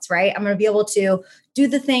everybody else, right? I'm going to be able to do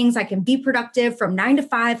the things. I can be productive from 9 to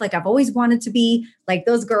 5, like I've always wanted to be, like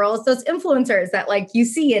those girls, those influencers that like you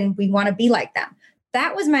see and we want to be like them.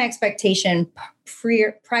 That was my expectation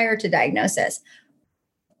prior to diagnosis.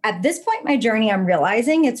 At this point in my journey, I'm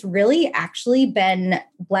realizing it's really actually been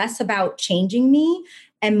less about changing me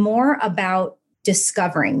and more about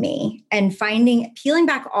discovering me and peeling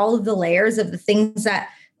back all of the layers of the things that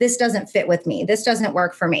this doesn't fit with me. This doesn't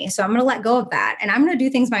work for me. So I'm going to let go of that and I'm going to do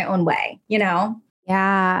things my own way,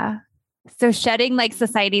 Yeah. So shedding like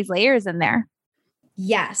society's layers in there.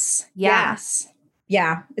 Yes.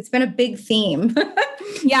 Yeah. It's been a big theme.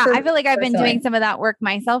 Yeah. I feel like I've been doing some of that work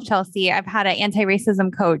myself, Chelsea. I've had an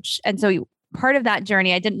anti-racism coach. And so part of that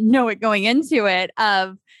journey, I didn't know it going into it,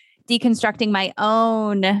 of deconstructing my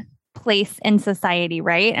own place in society,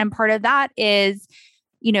 right? And part of that is,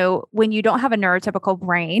 when you don't have a neurotypical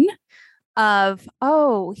brain of,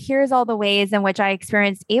 oh, here's all the ways in which I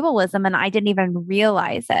experienced ableism and I didn't even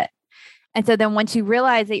realize it. And so then once you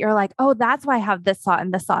realize it, you're like, oh, that's why I have this thought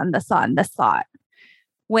and this thought and this thought and this thought.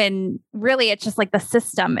 When really it's just like the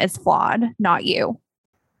system is flawed, not you.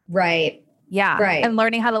 Right. Yeah. Right. And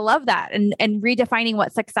learning how to love that and redefining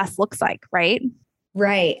what success looks like. Right.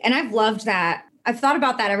 Right. And I've loved that. I've thought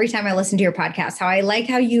about that every time I listen to your podcast, how I like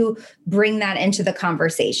how you bring that into the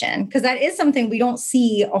conversation, because that is something we don't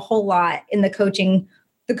see a whole lot in the coaching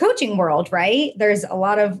world, right? There's a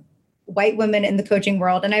lot of white women in the coaching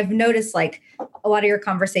world. And I've noticed like a lot of your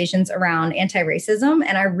conversations around anti-racism,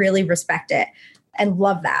 and I really respect it and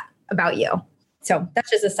love that about you. So that's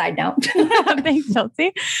just a side note. Thanks,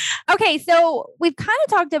 Chelsea. Okay. So we've kind of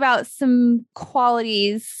talked about some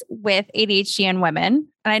qualities with ADHD in women.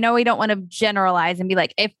 And I know we don't want to generalize and be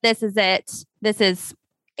like, if this is it, this is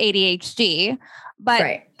ADHD,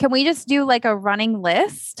 but Can we just do like a running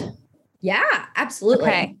list? Yeah, absolutely.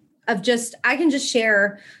 Okay. I can just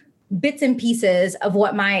share bits and pieces of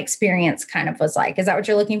what my experience kind of was like. Is that what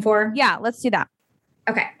you're looking for? Yeah, let's do that.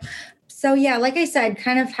 Okay. So yeah, like I said,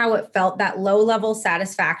 kind of how it felt, that low level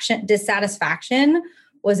dissatisfaction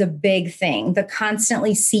was a big thing. The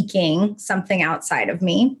constantly seeking something outside of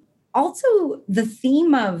me. Also, the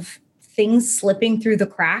theme of things slipping through the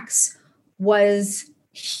cracks was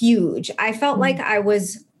huge. I felt like I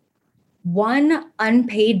was one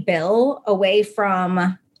unpaid bill away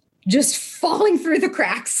from just falling through the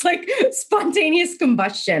cracks, like spontaneous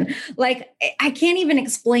combustion. Like I can't even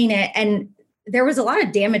explain it. And there was a lot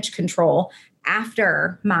of damage control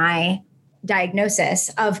after my diagnosis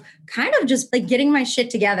of kind of just like getting my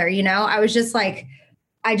shit together. I was just like,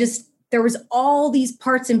 there was all these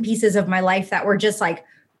parts and pieces of my life that were just like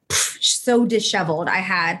so disheveled. I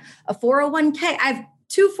had a 401k. I have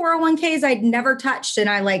 2 401ks I'd never touched. And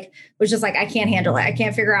I was just like, I can't handle it. I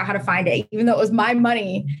can't figure out how to find it, even though it was my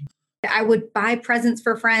money. I would buy presents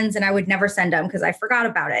for friends and I would never send them because I forgot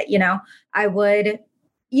about it. I would,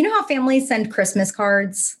 how families send Christmas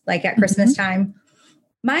cards, like at Christmas time?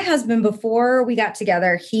 My husband, before we got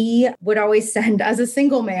together, he would always send, as a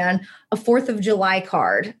single man, a 4th of July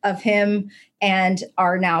card of him and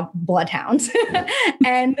our now bloodhounds.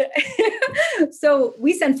 And so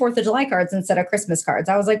we send 4th of July cards instead of Christmas cards.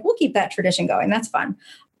 I was like, we'll keep that tradition going. That's fun.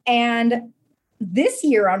 And this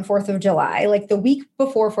year on 4th of July, like the week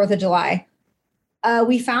before 4th of July,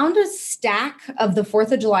 we found a stack of the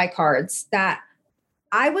 4th of July cards that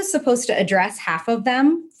I was supposed to address half of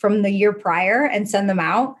them from the year prior and send them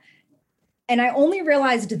out. And I only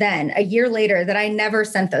realized then, a year later, that I never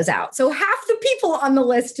sent those out. So half the people on the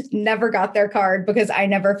list never got their card because I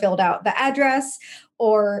never filled out the address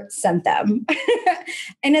or sent them.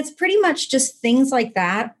 And it's pretty much just things like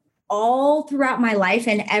that all throughout my life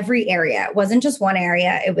in every area. It wasn't just one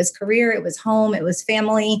area. It was career, it was home, it was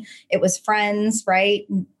family, it was friends, right?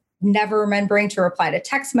 Never remembering to reply to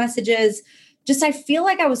text messages. Just, I feel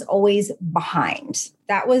like I was always behind.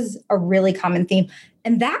 That was a really common theme.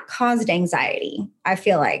 And that caused anxiety. I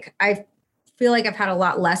feel like I've had a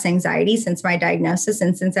lot less anxiety since my diagnosis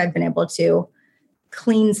and since I've been able to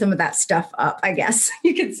clean some of that stuff up, I guess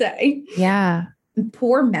you could say. Yeah.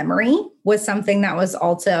 Poor memory was something that was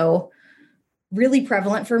also really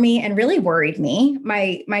prevalent for me and really worried me.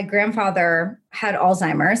 My grandfather had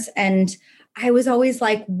Alzheimer's, and I was always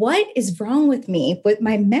like, what is wrong with me with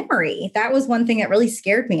my memory? That was one thing that really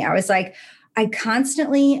scared me. I was like, I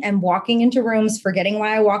constantly am walking into rooms, forgetting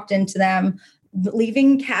why I walked into them,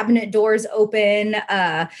 leaving cabinet doors open,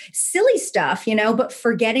 silly stuff, but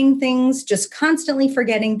forgetting things, just constantly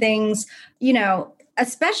forgetting things,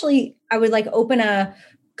 especially I would like open a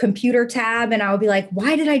computer tab and I would be like,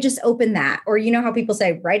 why did I just open that? Or, how people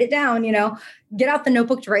say, write it down, get out the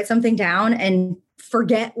notebook to write something down and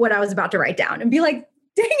forget what I was about to write down and be like,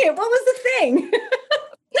 dang it, what was the thing?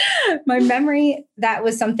 My memory, that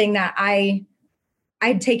was something that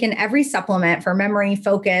I'd taken every supplement for memory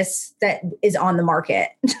focus that is on the market.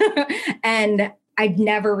 And I'd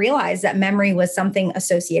never realized that memory was something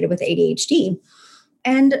associated with ADHD.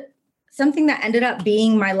 And something that ended up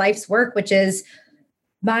being my life's work, which is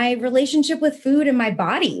my relationship with food and my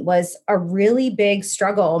body, was a really big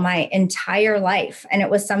struggle my entire life. And it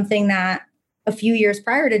was something that a few years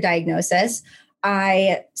prior to diagnosis,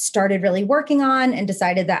 I started really working on and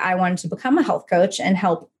decided that I wanted to become a health coach and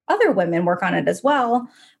help other women work on it as well.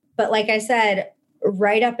 But like I said,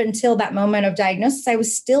 right up until that moment of diagnosis, I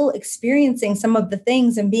was still experiencing some of the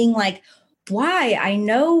things and being like, why? I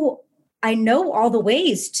know all the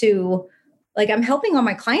ways to, like, I'm helping all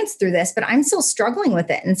my clients through this, but I'm still struggling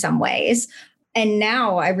with it in some ways. And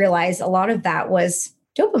now I realize a lot of that was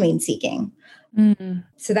dopamine seeking. Mm-hmm.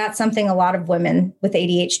 So that's something a lot of women with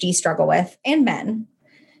ADHD struggle with, and men.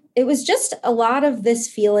 It was just a lot of this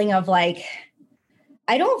feeling of like,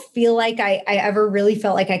 I don't feel like I ever really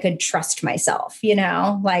felt like I could trust myself,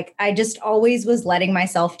 like I just always was letting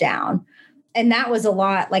myself down. And that was a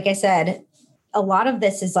lot, like I said, a lot of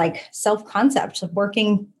this is like self-concept,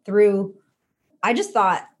 working through. I just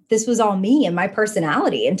thought this was all me and my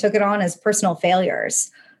personality and took it on as personal failures.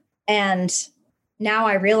 And now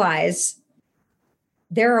I realize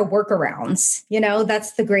there are workarounds.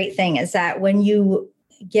 That's the great thing, is that when you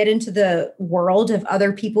get into the world of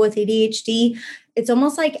other people with ADHD, it's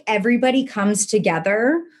almost like everybody comes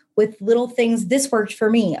together with little things. This worked for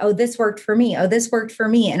me. Oh, this worked for me. Oh, this worked for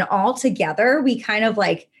me. And all together, we kind of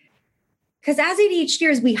like, because as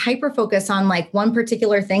ADHDers, we hyper focus on like one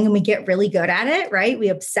particular thing and we get really good at it, right? We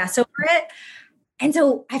obsess over it. And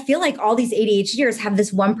so I feel like all these ADHDers have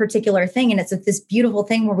this one particular thing, and it's this beautiful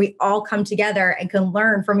thing where we all come together and can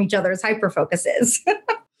learn from each other's hyper focuses.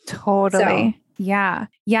 Totally. So. Yeah.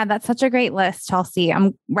 Yeah. That's such a great list, Chelsea.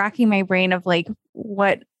 I'm racking my brain of like,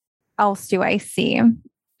 what else do I see?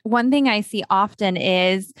 One thing I see often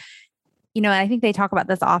is, and I think they talk about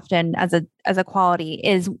this often as a quality,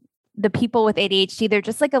 is the people with ADHD, they're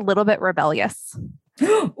just like a little bit rebellious.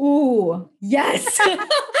 Ooh, yes. How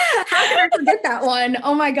can I forget that one?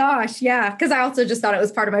 Oh my gosh. Yeah. Because I also just thought it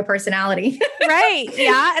was part of my personality. Right.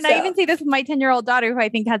 Yeah. And I even see this with my 10-year-old daughter, who I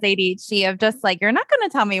think has ADHD, of just like, you're not going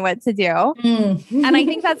to tell me what to do. Mm. And I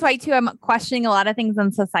think that's why too, I'm questioning a lot of things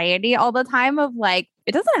in society all the time of like,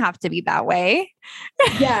 it doesn't have to be that way.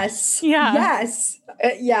 Yes. Yeah. Yes.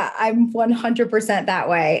 Yeah. I'm 100% that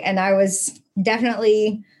way. And I was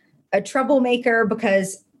definitely a troublemaker,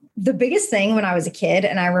 because the biggest thing when I was a kid,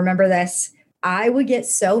 and I remember this, I would get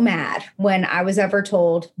so mad when I was ever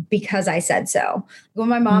told because I said so. When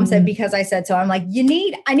my mom said because I said so, I'm like,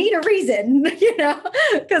 I need a reason,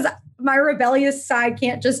 because my rebellious side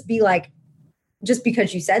can't just be like, just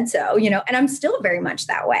because you said so, and I'm still very much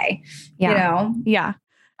that way, Yeah.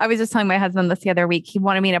 I was just telling my husband this the other week. He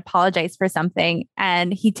wanted me to apologize for something,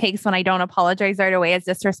 and he takes when I don't apologize right away as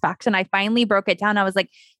disrespect. And I finally broke it down. I was like,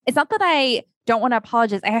 it's not that I don't want to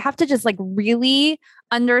apologize. I have to just like really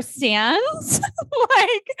understand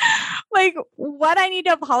like what I need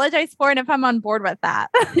to apologize for and if I'm on board with that.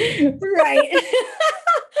 Right.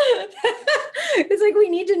 It's like we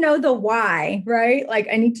need to know the why, right? Like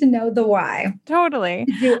I need to know the why. Totally.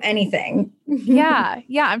 To do anything. Yeah.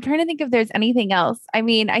 I'm trying to think if there's anything else. I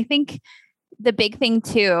mean, I think the big thing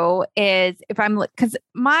too is because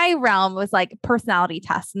my realm was like personality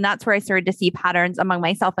tests, and that's where I started to see patterns among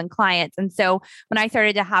myself and clients. And so when I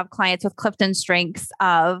started to have clients with Clifton strengths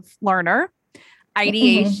of learner,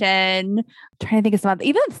 ideation, trying to think of some other,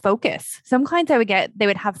 even focus. Some clients they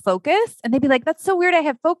would have focus and they'd be like, that's so weird. I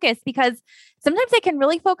have focus because sometimes I can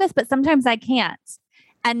really focus, but sometimes I can't.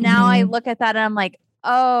 And now I look at that and I'm like,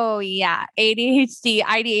 oh yeah, ADHD,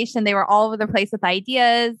 ideation. They were all over the place with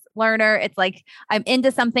ideas. Learner, it's like I'm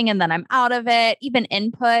into something and then I'm out of it. Even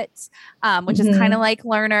input, which is kind of like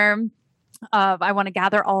learner. I want to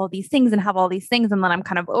gather all of these things and have all these things, and then I'm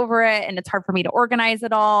kind of over it, and it's hard for me to organize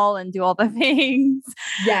it all and do all the things.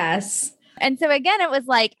 Yes. And so again, it was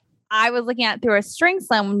like I was looking at it through a strengths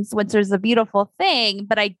lens, which is a beautiful thing,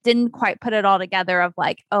 but I didn't quite put it all together of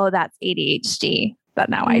like, oh, that's ADHD. But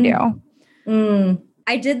now I do.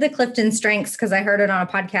 I did the Clifton Strengths because I heard it on a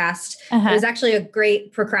podcast. It was actually a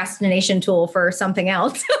great procrastination tool for something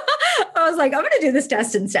else. I was like, I'm going to do this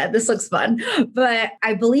test instead. This looks fun. But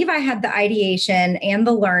I believe I had the ideation and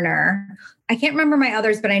the learner. I can't remember my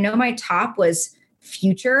others, but I know my top was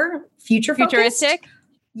futuristic.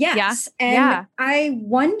 Yes. Yeah. And I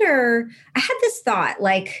wonder, I had this thought,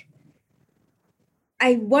 like,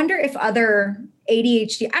 I wonder if other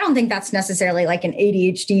ADHD, I don't think that's necessarily like an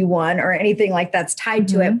ADHD one or anything like that's tied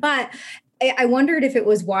to it, but I wondered if it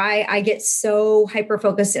was why I get so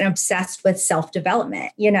hyper-focused and obsessed with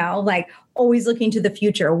self-development, like always looking to the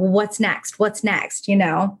future. Well, what's next?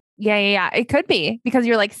 Yeah. It could be because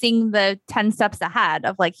you're like seeing the 10 steps ahead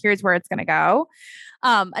of like, here's where it's going to go.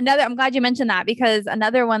 I'm glad you mentioned that because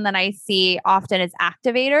another one that I see often is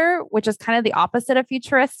activator, which is kind of the opposite of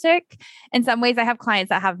futuristic. In some ways I have clients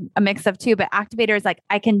that have a mix of two, but activator is like,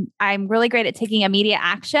 I'm really great at taking immediate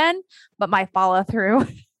action, but my follow through.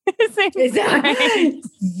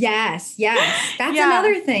 Yes. That's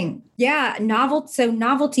another thing. Yeah.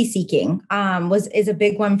 Novelty seeking, is a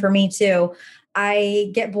big one for me too. I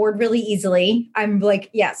get bored really easily. I'm like,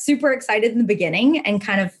 super excited in the beginning and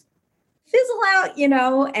kind of fizzle out,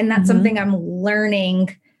 and that's something I'm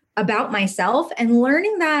learning about myself and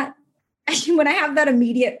learning that when I have that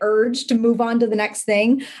immediate urge to move on to the next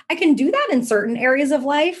thing, I can do that in certain areas of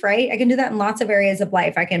life, right? I can do that in lots of areas of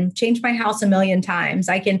life. I can change my house 1,000,000 times.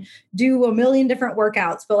 I can do 1,000,000 different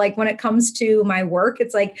workouts. But like when it comes to my work,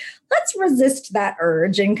 it's like, let's resist that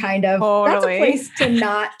urge and kind of, that's a place to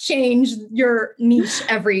not change your niche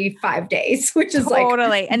every 5 days, which is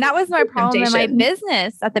totally. And that was my problem in my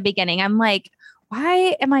business at the beginning. I'm like,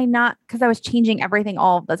 why am I not? Because I was changing everything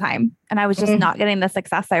all of the time and I was just not getting the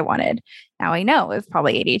success I wanted. Now I know it was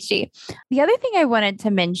probably ADHD. The other thing I wanted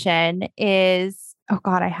to mention is, oh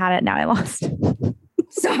God, I had it. Now I lost.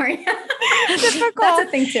 Sorry. That's a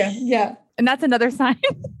thing too. Yeah. And that's another sign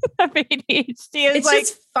of ADHD. It's like,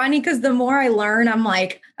 just funny because the more I learn, I'm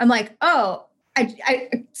like, oh,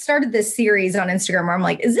 I started this series on Instagram where I'm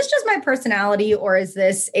like, is this just my personality or is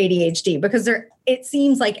this ADHD? Because it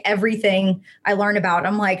seems like everything I learn about,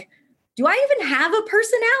 I'm like, do I even have a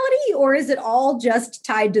personality or is it all just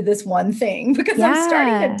tied to this one thing? Because I'm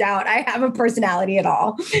starting to doubt I have a personality at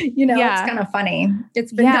all. It's kind of funny.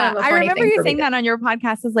 It's been kind of a funny thing. I remember you saying that on your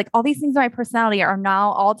podcast is like, all these things in my personality are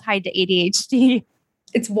now all tied to ADHD.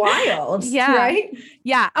 It's wild. Right?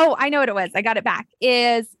 Yeah. Oh, I know what it was. I got it back.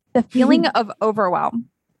 Is the feeling of overwhelm,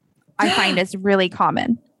 I find is really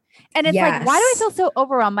common. And it's like, why do I feel so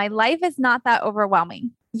overwhelmed? My life is not that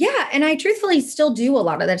overwhelming. Yeah. And I truthfully still do a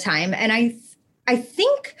lot of the time. And I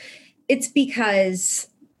think it's because,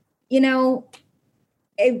 a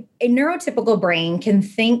neurotypical brain can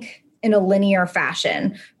think in a linear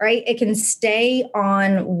fashion, right? It can stay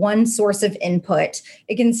on one source of input.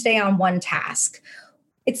 It can stay on one task.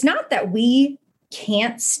 It's not that we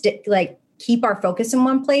can't keep our focus in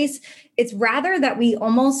one place. It's rather that we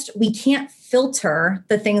can't filter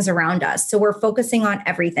the things around us. So we're focusing on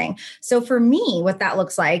everything. So for me, what that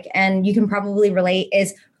looks like, and you can probably relate,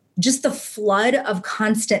 is just the flood of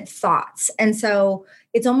constant thoughts. And so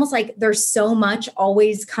it's almost like there's so much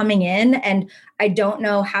always coming in and I don't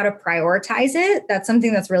know how to prioritize it. That's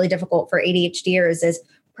something that's really difficult for ADHDers is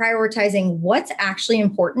prioritizing what's actually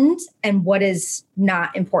important and what is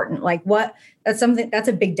not important. Like what that's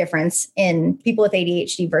a big difference in people with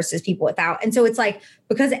ADHD versus people without. And so it's like,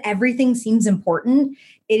 because everything seems important,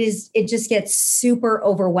 it just gets super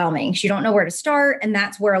overwhelming. You don't know where to start. And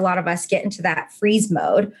that's where a lot of us get into that freeze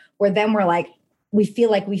mode, where then we're like, we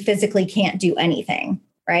feel like we physically can't do anything.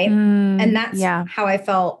 Right. And that's how I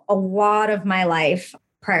felt a lot of my life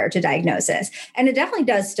prior to diagnosis. And it definitely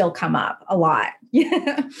does still come up a lot.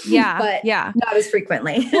 But not as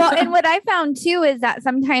frequently. Well, and what I found too is that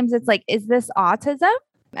sometimes it's like, is this autism?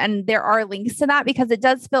 And there are links to that because it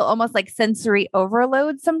does feel almost like sensory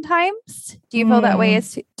overload sometimes. Do you feel that way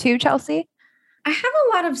as too, Chelsea? I have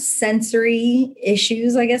a lot of sensory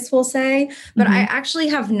issues, I guess we'll say, but I actually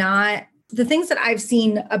have not. The things that I've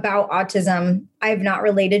seen about autism, I have not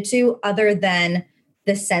related to other than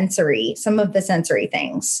some of the sensory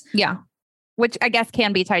things. Yeah. Which I guess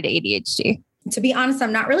can be tied to ADHD. To be honest,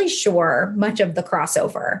 I'm not really sure much of the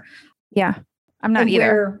crossover. Yeah. I'm not either.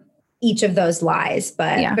 Where each of those lies,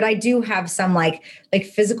 but I do have some like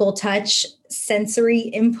physical touch, sensory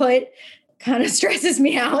input kind of stresses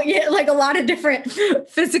me out. Yeah. Like a lot of different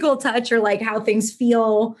physical touch or like how things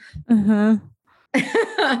feel.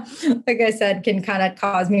 Like I said, can kind of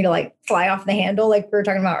cause me to like fly off the handle, like we were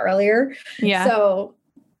talking about earlier. Yeah. So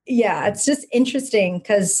it's just interesting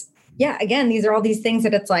because again, these are all these things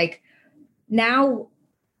that it's like, now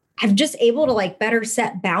I'm just able to like better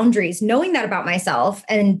set boundaries, knowing that about myself.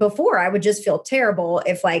 And before I would just feel terrible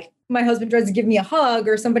if like my husband tries to give me a hug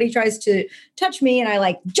or somebody tries to touch me and I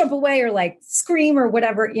like jump away or like scream or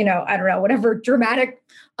whatever, I don't know, whatever dramatic,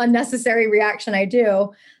 unnecessary reaction I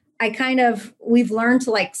do. We've learned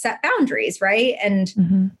to like set boundaries, right?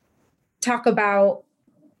 And talk about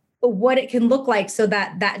what it can look like so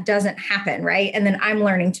that that doesn't happen, right? And then I'm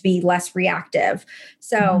learning to be less reactive.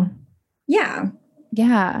 So, Yeah.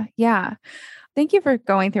 Thank you for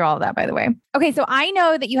going through all of that, by the way. Okay. So I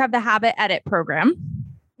know that you have the Habit Edit program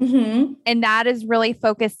and that is really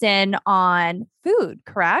focused in on food,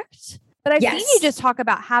 correct? But I've seen you just talk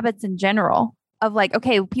about habits in general of like,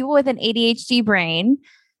 okay, people with an ADHD brain,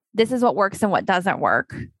 this is what works and what doesn't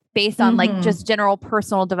work based on like just general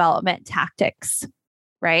personal development tactics,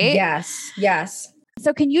 right? Yes.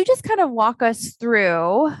 So can you just kind of walk us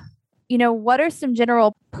through, what are some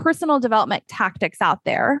general personal development tactics out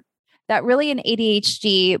there that really an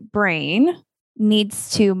ADHD brain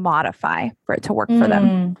needs to modify for it to work for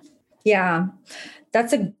them? Yeah,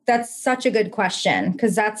 that's such a good question.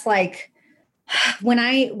 Cause that's like, when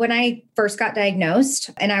I first got diagnosed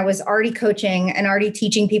and I was already coaching and already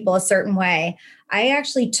teaching people a certain way, I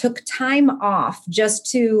actually took time off just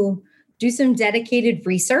to do some dedicated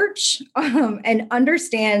research and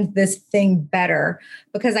understand this thing better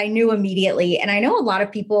because I knew immediately. And I know a lot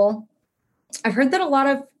of people, I've heard that a lot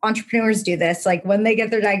of entrepreneurs do this. Like when they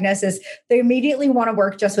get their diagnosis, they immediately want to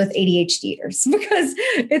work just with ADHDers because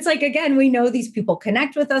it's like, again, we know these people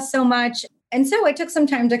connect with us so much. And so I took some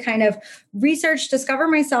time to kind of research, discover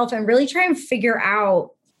myself, and really try and figure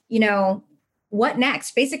out, what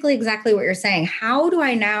next? Basically, exactly what you're saying. How do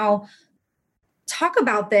I now talk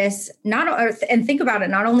about this and think about it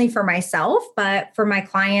not only for myself, but for my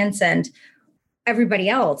clients and everybody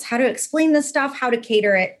else? How to explain this stuff, how to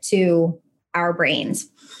cater it to our brains.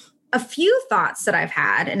 A few thoughts that I've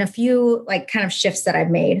had and a few like kind of shifts that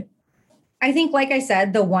I've made. I think, like I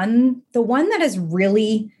said, the one that has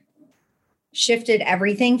really shifted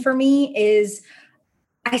everything for me is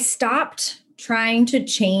I stopped trying to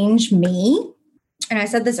change me. And I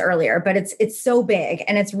said this earlier, but it's so big.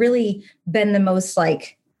 And it's really been the most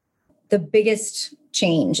like the biggest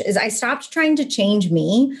change is I stopped trying to change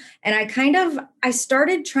me. And I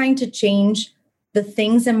started trying to change the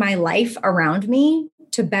things in my life around me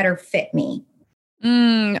to better fit me.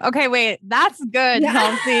 Okay, wait, that's good,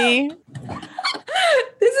 Chelsea.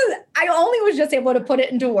 I only was just able to put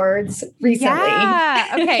it into words recently.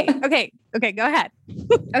 Yeah. Okay. Go ahead.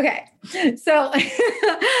 Okay. So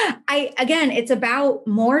it's about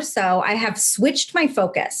more so I have switched my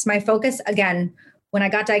focus. My focus again, when I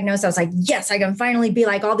got diagnosed, I was like, yes, I can finally be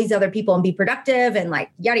like all these other people and be productive and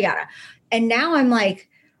like yada, yada. And now I'm like,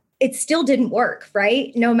 it still didn't work,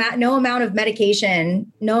 right? No amount of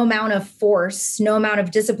medication, no amount of force, no amount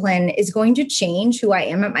of discipline is going to change who I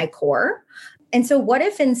am at my core. And so what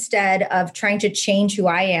if instead of trying to change who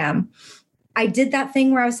I am, I did that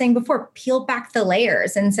thing where I was saying before, peeled back the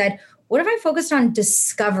layers and said, what if I focused on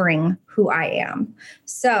discovering who I am?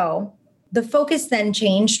 So the focus then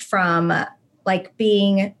changed from like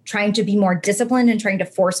trying to be more disciplined and trying to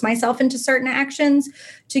force myself into certain actions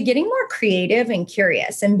to getting more creative and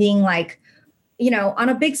curious and being like, on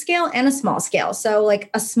a big scale and a small scale. So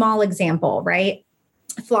like a small example, right?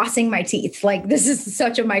 flossing my teeth. Like this is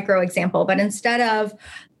such a micro example, but instead of,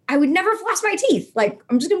 I would never floss my teeth. Like,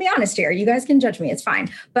 I'm just gonna be honest here. You guys can judge me. It's fine.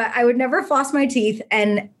 But I would never floss my teeth.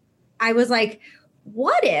 And I was like,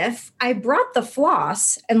 what if I brought the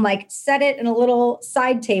floss and like set it in a little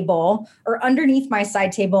side table or underneath my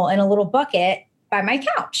side table in a little bucket by my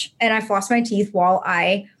couch? And I flossed my teeth while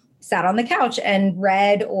I sat on the couch and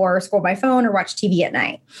read or scrolled my phone or watched TV at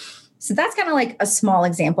night. So that's kind of like a small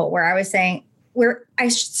example where I was saying, where I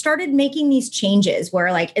started making these changes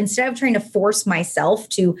where like, instead of trying to force myself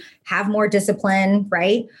to have more discipline,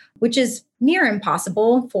 right? Which is near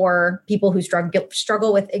impossible for people who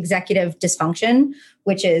struggle with executive dysfunction,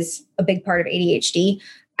 which is a big part of ADHD.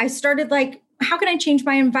 I started like, how can I change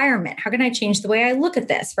my environment? How can I change the way I look at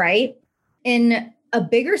this, right? In a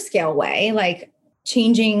bigger scale way, like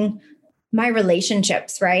changing my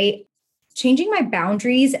relationships, right? Changing my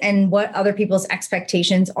boundaries and what other people's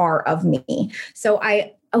expectations are of me. So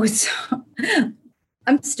I'm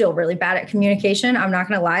still really bad at communication. I'm not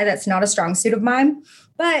going to lie. That's not a strong suit of mine.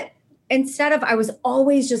 But instead of, I was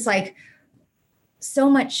always just like so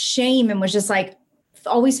much shame and was just like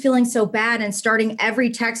always feeling so bad and starting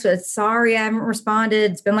every text with, sorry, I haven't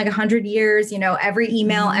responded. It's been like 100 years, every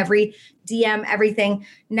email, every DM, everything.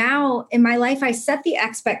 Now in my life, I set the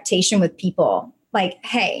expectation with people like,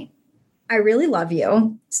 hey, I really love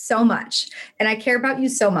you so much. And I care about you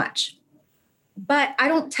so much, but I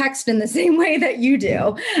don't text in the same way that you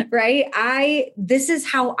do, right? This is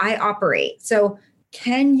how I operate. So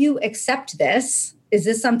can you accept this? Is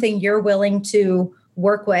this something you're willing to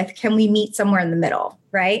work with? Can we meet somewhere in the middle,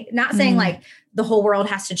 right? Not saying like the whole world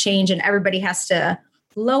has to change and everybody has to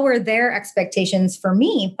lower their expectations for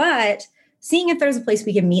me, but seeing if there's a place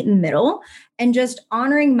we can meet in the middle and just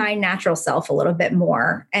honoring my natural self a little bit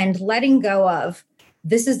more and letting go of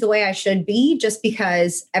this is the way I should be just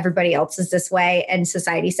because everybody else is this way and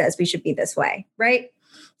society says we should be this way, right?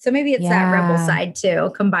 So maybe it's that rebel side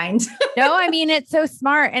too, combined. No, I mean, it's so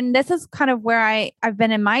smart. And this is kind of where I've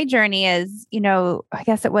been in my journey is, I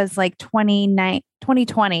guess it was like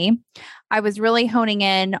 2020. I was really honing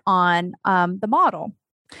in on the model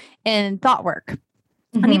and thought work.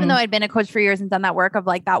 Mm-hmm. And even though I'd been a coach for years and done that work of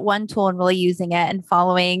like that one tool and really using it and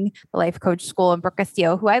following the Life Coach School and Brooke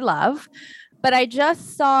Castillo, who I love, but I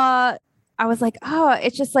just saw, I was like, oh,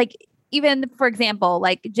 it's just like, even for example,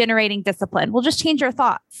 like generating discipline will just change your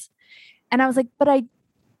thoughts. And I was like, but I'm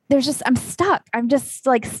stuck. I'm just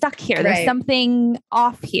like stuck here. Right. There's something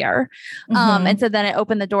off here. Mm-hmm. And so then it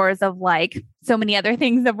opened the doors of like so many other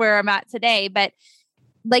things of where I'm at today. But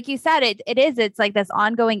like you said, it's like this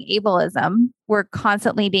ongoing ableism. We're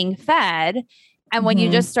constantly being fed. And when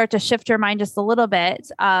you just start to shift your mind just a little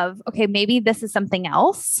bit of, okay, maybe this is something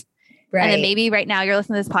else. Right. And then maybe right now you're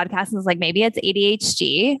listening to this podcast and it's like, maybe it's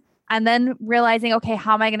ADHD. And then realizing, okay,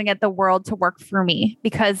 how am I going to get the world to work for me?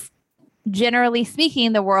 Because generally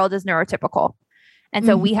speaking, the world is neurotypical. And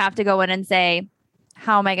so we have to go in and say,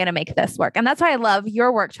 how am I going to make this work? And that's why I love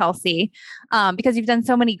your work, Chelsea, because you've done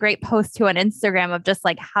so many great posts too on Instagram of just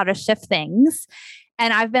like how to shift things.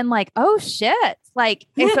 And I've been like, oh shit, like,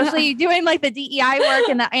 especially doing like the DEI work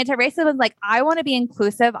and the anti-racism, like, I want to be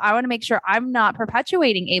inclusive. I want to make sure I'm not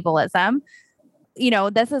perpetuating ableism.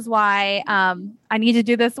 This is why I need to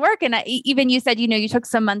do this work. And even you said, you took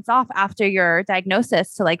some months off after your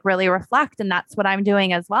diagnosis to like really reflect. And that's what I'm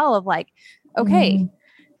doing as well of like, okay,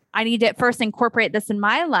 I need to first incorporate this in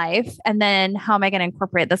my life. And then how am I going to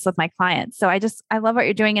incorporate this with my clients? So I love what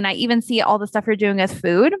you're doing. And I even see all the stuff you're doing with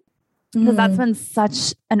food because that's been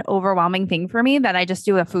such an overwhelming thing for me that I just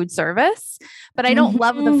do a food service, but I don't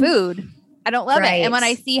love the food. I don't love it. And when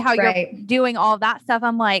I see how you're doing all that stuff,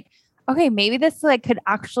 I'm like, okay, maybe this like could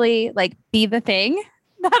actually like be the thing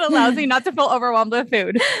that allows me not to feel overwhelmed with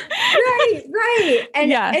food. Right.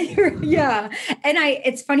 And And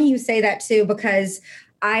it's funny you say that too, because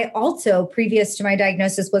I also, previous to my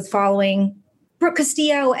diagnosis, was following Brooke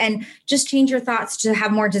Castillo and just change your thoughts to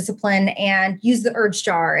have more discipline and use the urge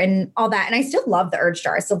jar and all that. And I still love the urge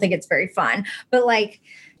jar. I still think it's very fun, but like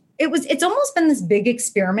it's almost been this big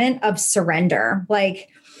experiment of surrender. Like,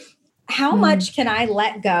 how much can I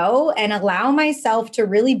let go and allow myself to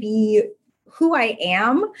really be who I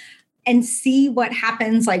am and see what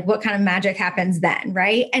happens, like what kind of magic happens then,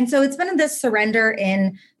 right? And so it's been this surrender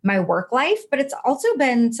in my work life, but it's also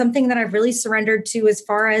been something that I've really surrendered to as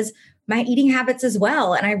far as my eating habits as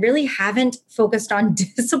well. And I really haven't focused on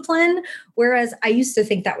discipline, whereas I used to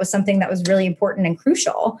think that was something that was really important and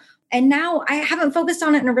crucial. And now I haven't focused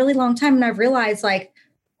on it in a really long time. And I've realized like,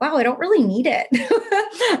 wow, I don't really need it.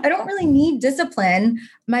 I don't really need discipline.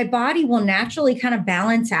 My body will naturally kind of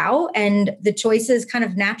balance out and the choices kind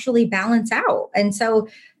of naturally balance out. And so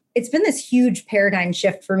it's been this huge paradigm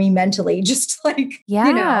shift for me mentally, just like,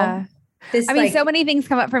 this, I mean, so many things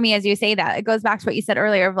come up for me as you say that. It goes back to what you said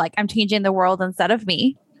earlier of like, I'm changing the world instead of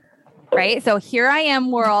me. Right. So here I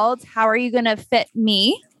am, world. How are you going to fit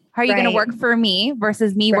me? How are you going to work for me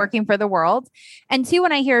versus me working for the world? And two,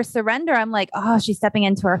 when I hear surrender, I'm like, oh, she's stepping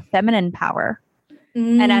into her feminine power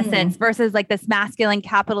in essence versus like this masculine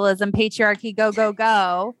capitalism, patriarchy, go, go,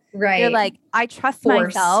 go. Right. You're like, I trust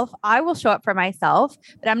myself. I will show up for myself,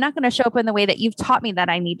 but I'm not going to show up in the way that you've taught me that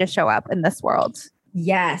I need to show up in this world.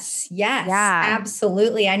 Yes.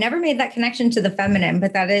 Absolutely. I never made that connection to the feminine,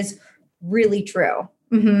 but that is really true.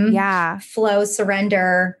 Mm-hmm. Yeah. Flow,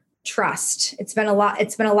 surrender, trust. It's been a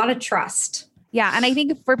lot of trust. Yeah. And I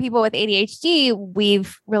think for people with ADHD,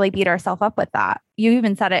 we've really beat ourselves up with that. You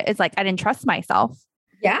even said it. It's like, I didn't trust myself.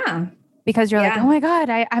 Yeah. Because you're like, oh my God,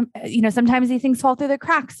 I'm, sometimes these things fall through the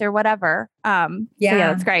cracks or whatever. So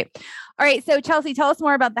that's great. All right. So Chelsea, tell us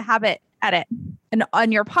more about the Habit Edit and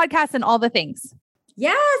on your podcast and all the things.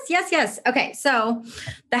 Yes. Okay. So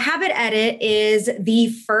the Habit Edit is the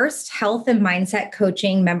first health and mindset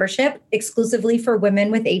coaching membership exclusively for women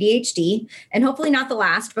with ADHD, and hopefully not the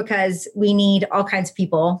last, because we need all kinds of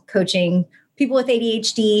people coaching people with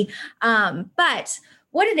ADHD. But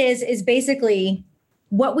what it is basically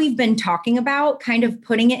what we've been talking about, kind of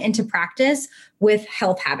putting it into practice with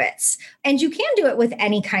health habits. And you can do it with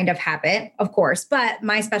any kind of habit, of course, but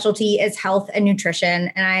my specialty is health and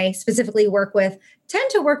nutrition. And I specifically tend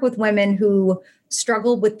to work with women who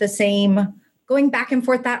struggle with the same going back and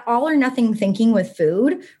forth, that all or nothing thinking with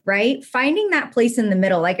food, right? Finding that place in the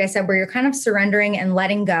middle, like I said, where you're kind of surrendering and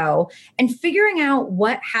letting go and figuring out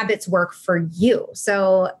what habits work for you.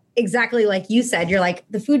 So exactly like you said, you're like,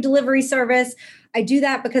 the food delivery service, I do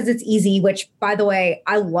that because it's easy, which, by the way,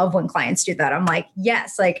 I love when clients do that. I'm like,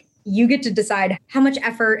 yes, like you get to decide how much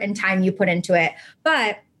effort and time you put into it.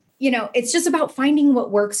 But, it's just about finding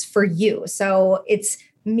what works for you. So it's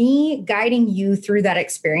me guiding you through that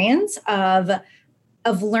experience of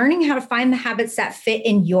learning how to find the habits that fit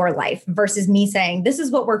in your life versus me saying, this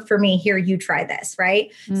is what worked for me. Here, you try this,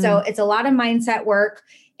 right? So it's a lot of mindset work.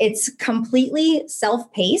 It's completely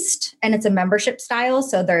self-paced and it's a membership style.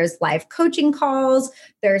 So there's live coaching calls,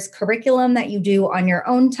 there's curriculum that you do on your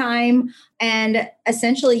own time. And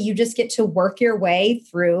essentially you just get to work your way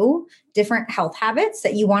through different health habits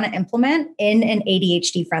that you want to implement in an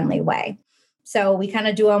ADHD friendly way. So we kind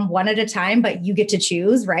of do them one at a time, but you get to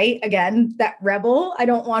choose, right? Again, that rebel, I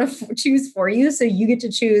don't want to choose for you. So you get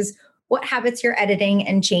to choose what habits you're editing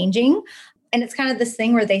and changing. And it's kind of this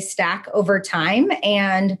thing where they stack over time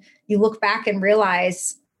and you look back and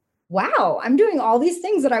realize, wow, I'm doing all these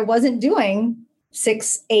things that I wasn't doing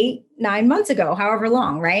 6, 8, 9 months ago, however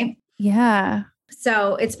long, right? Yeah.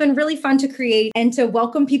 So it's been really fun to create and to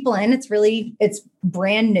welcome people in. It's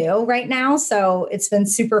brand new right now. So it's been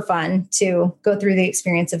super fun to go through the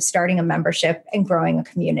experience of starting a membership and growing a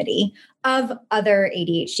community of other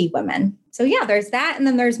ADHD women. So yeah, there's that. And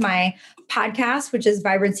then there's my podcast, which is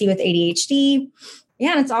Vibrancy with ADHD.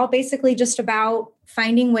 Yeah. And it's all basically just about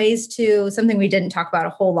finding ways to, something we didn't talk about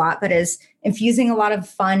a whole lot, but is infusing a lot of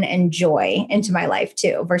fun and joy into my life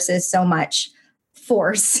too, versus so much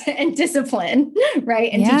force and discipline,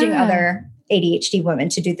 right? And teaching other ADHD women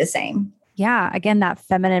to do the same. Yeah. Again, that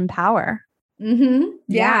feminine power. Mm-hmm.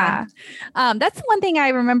 Yeah. That's one thing I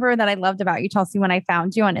remember that I loved about you, Chelsea, when I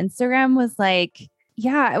found you on Instagram was like,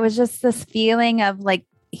 it was just this feeling of like,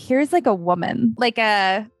 here's like a woman, like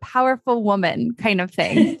a powerful woman kind of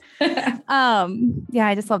thing.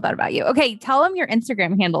 I just love that about you. Okay. Tell them your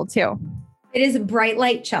Instagram handle too. It is Bright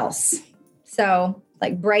Light Chels. So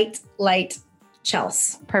like Bright Light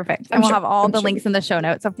Chels. Perfect. And we'll have all the links in the show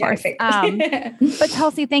notes, of course. But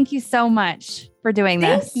Chelsea, thank you so much for doing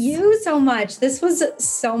this. Thank you so much. This was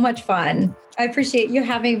so much fun. I appreciate you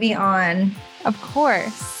having me on. Of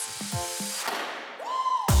course.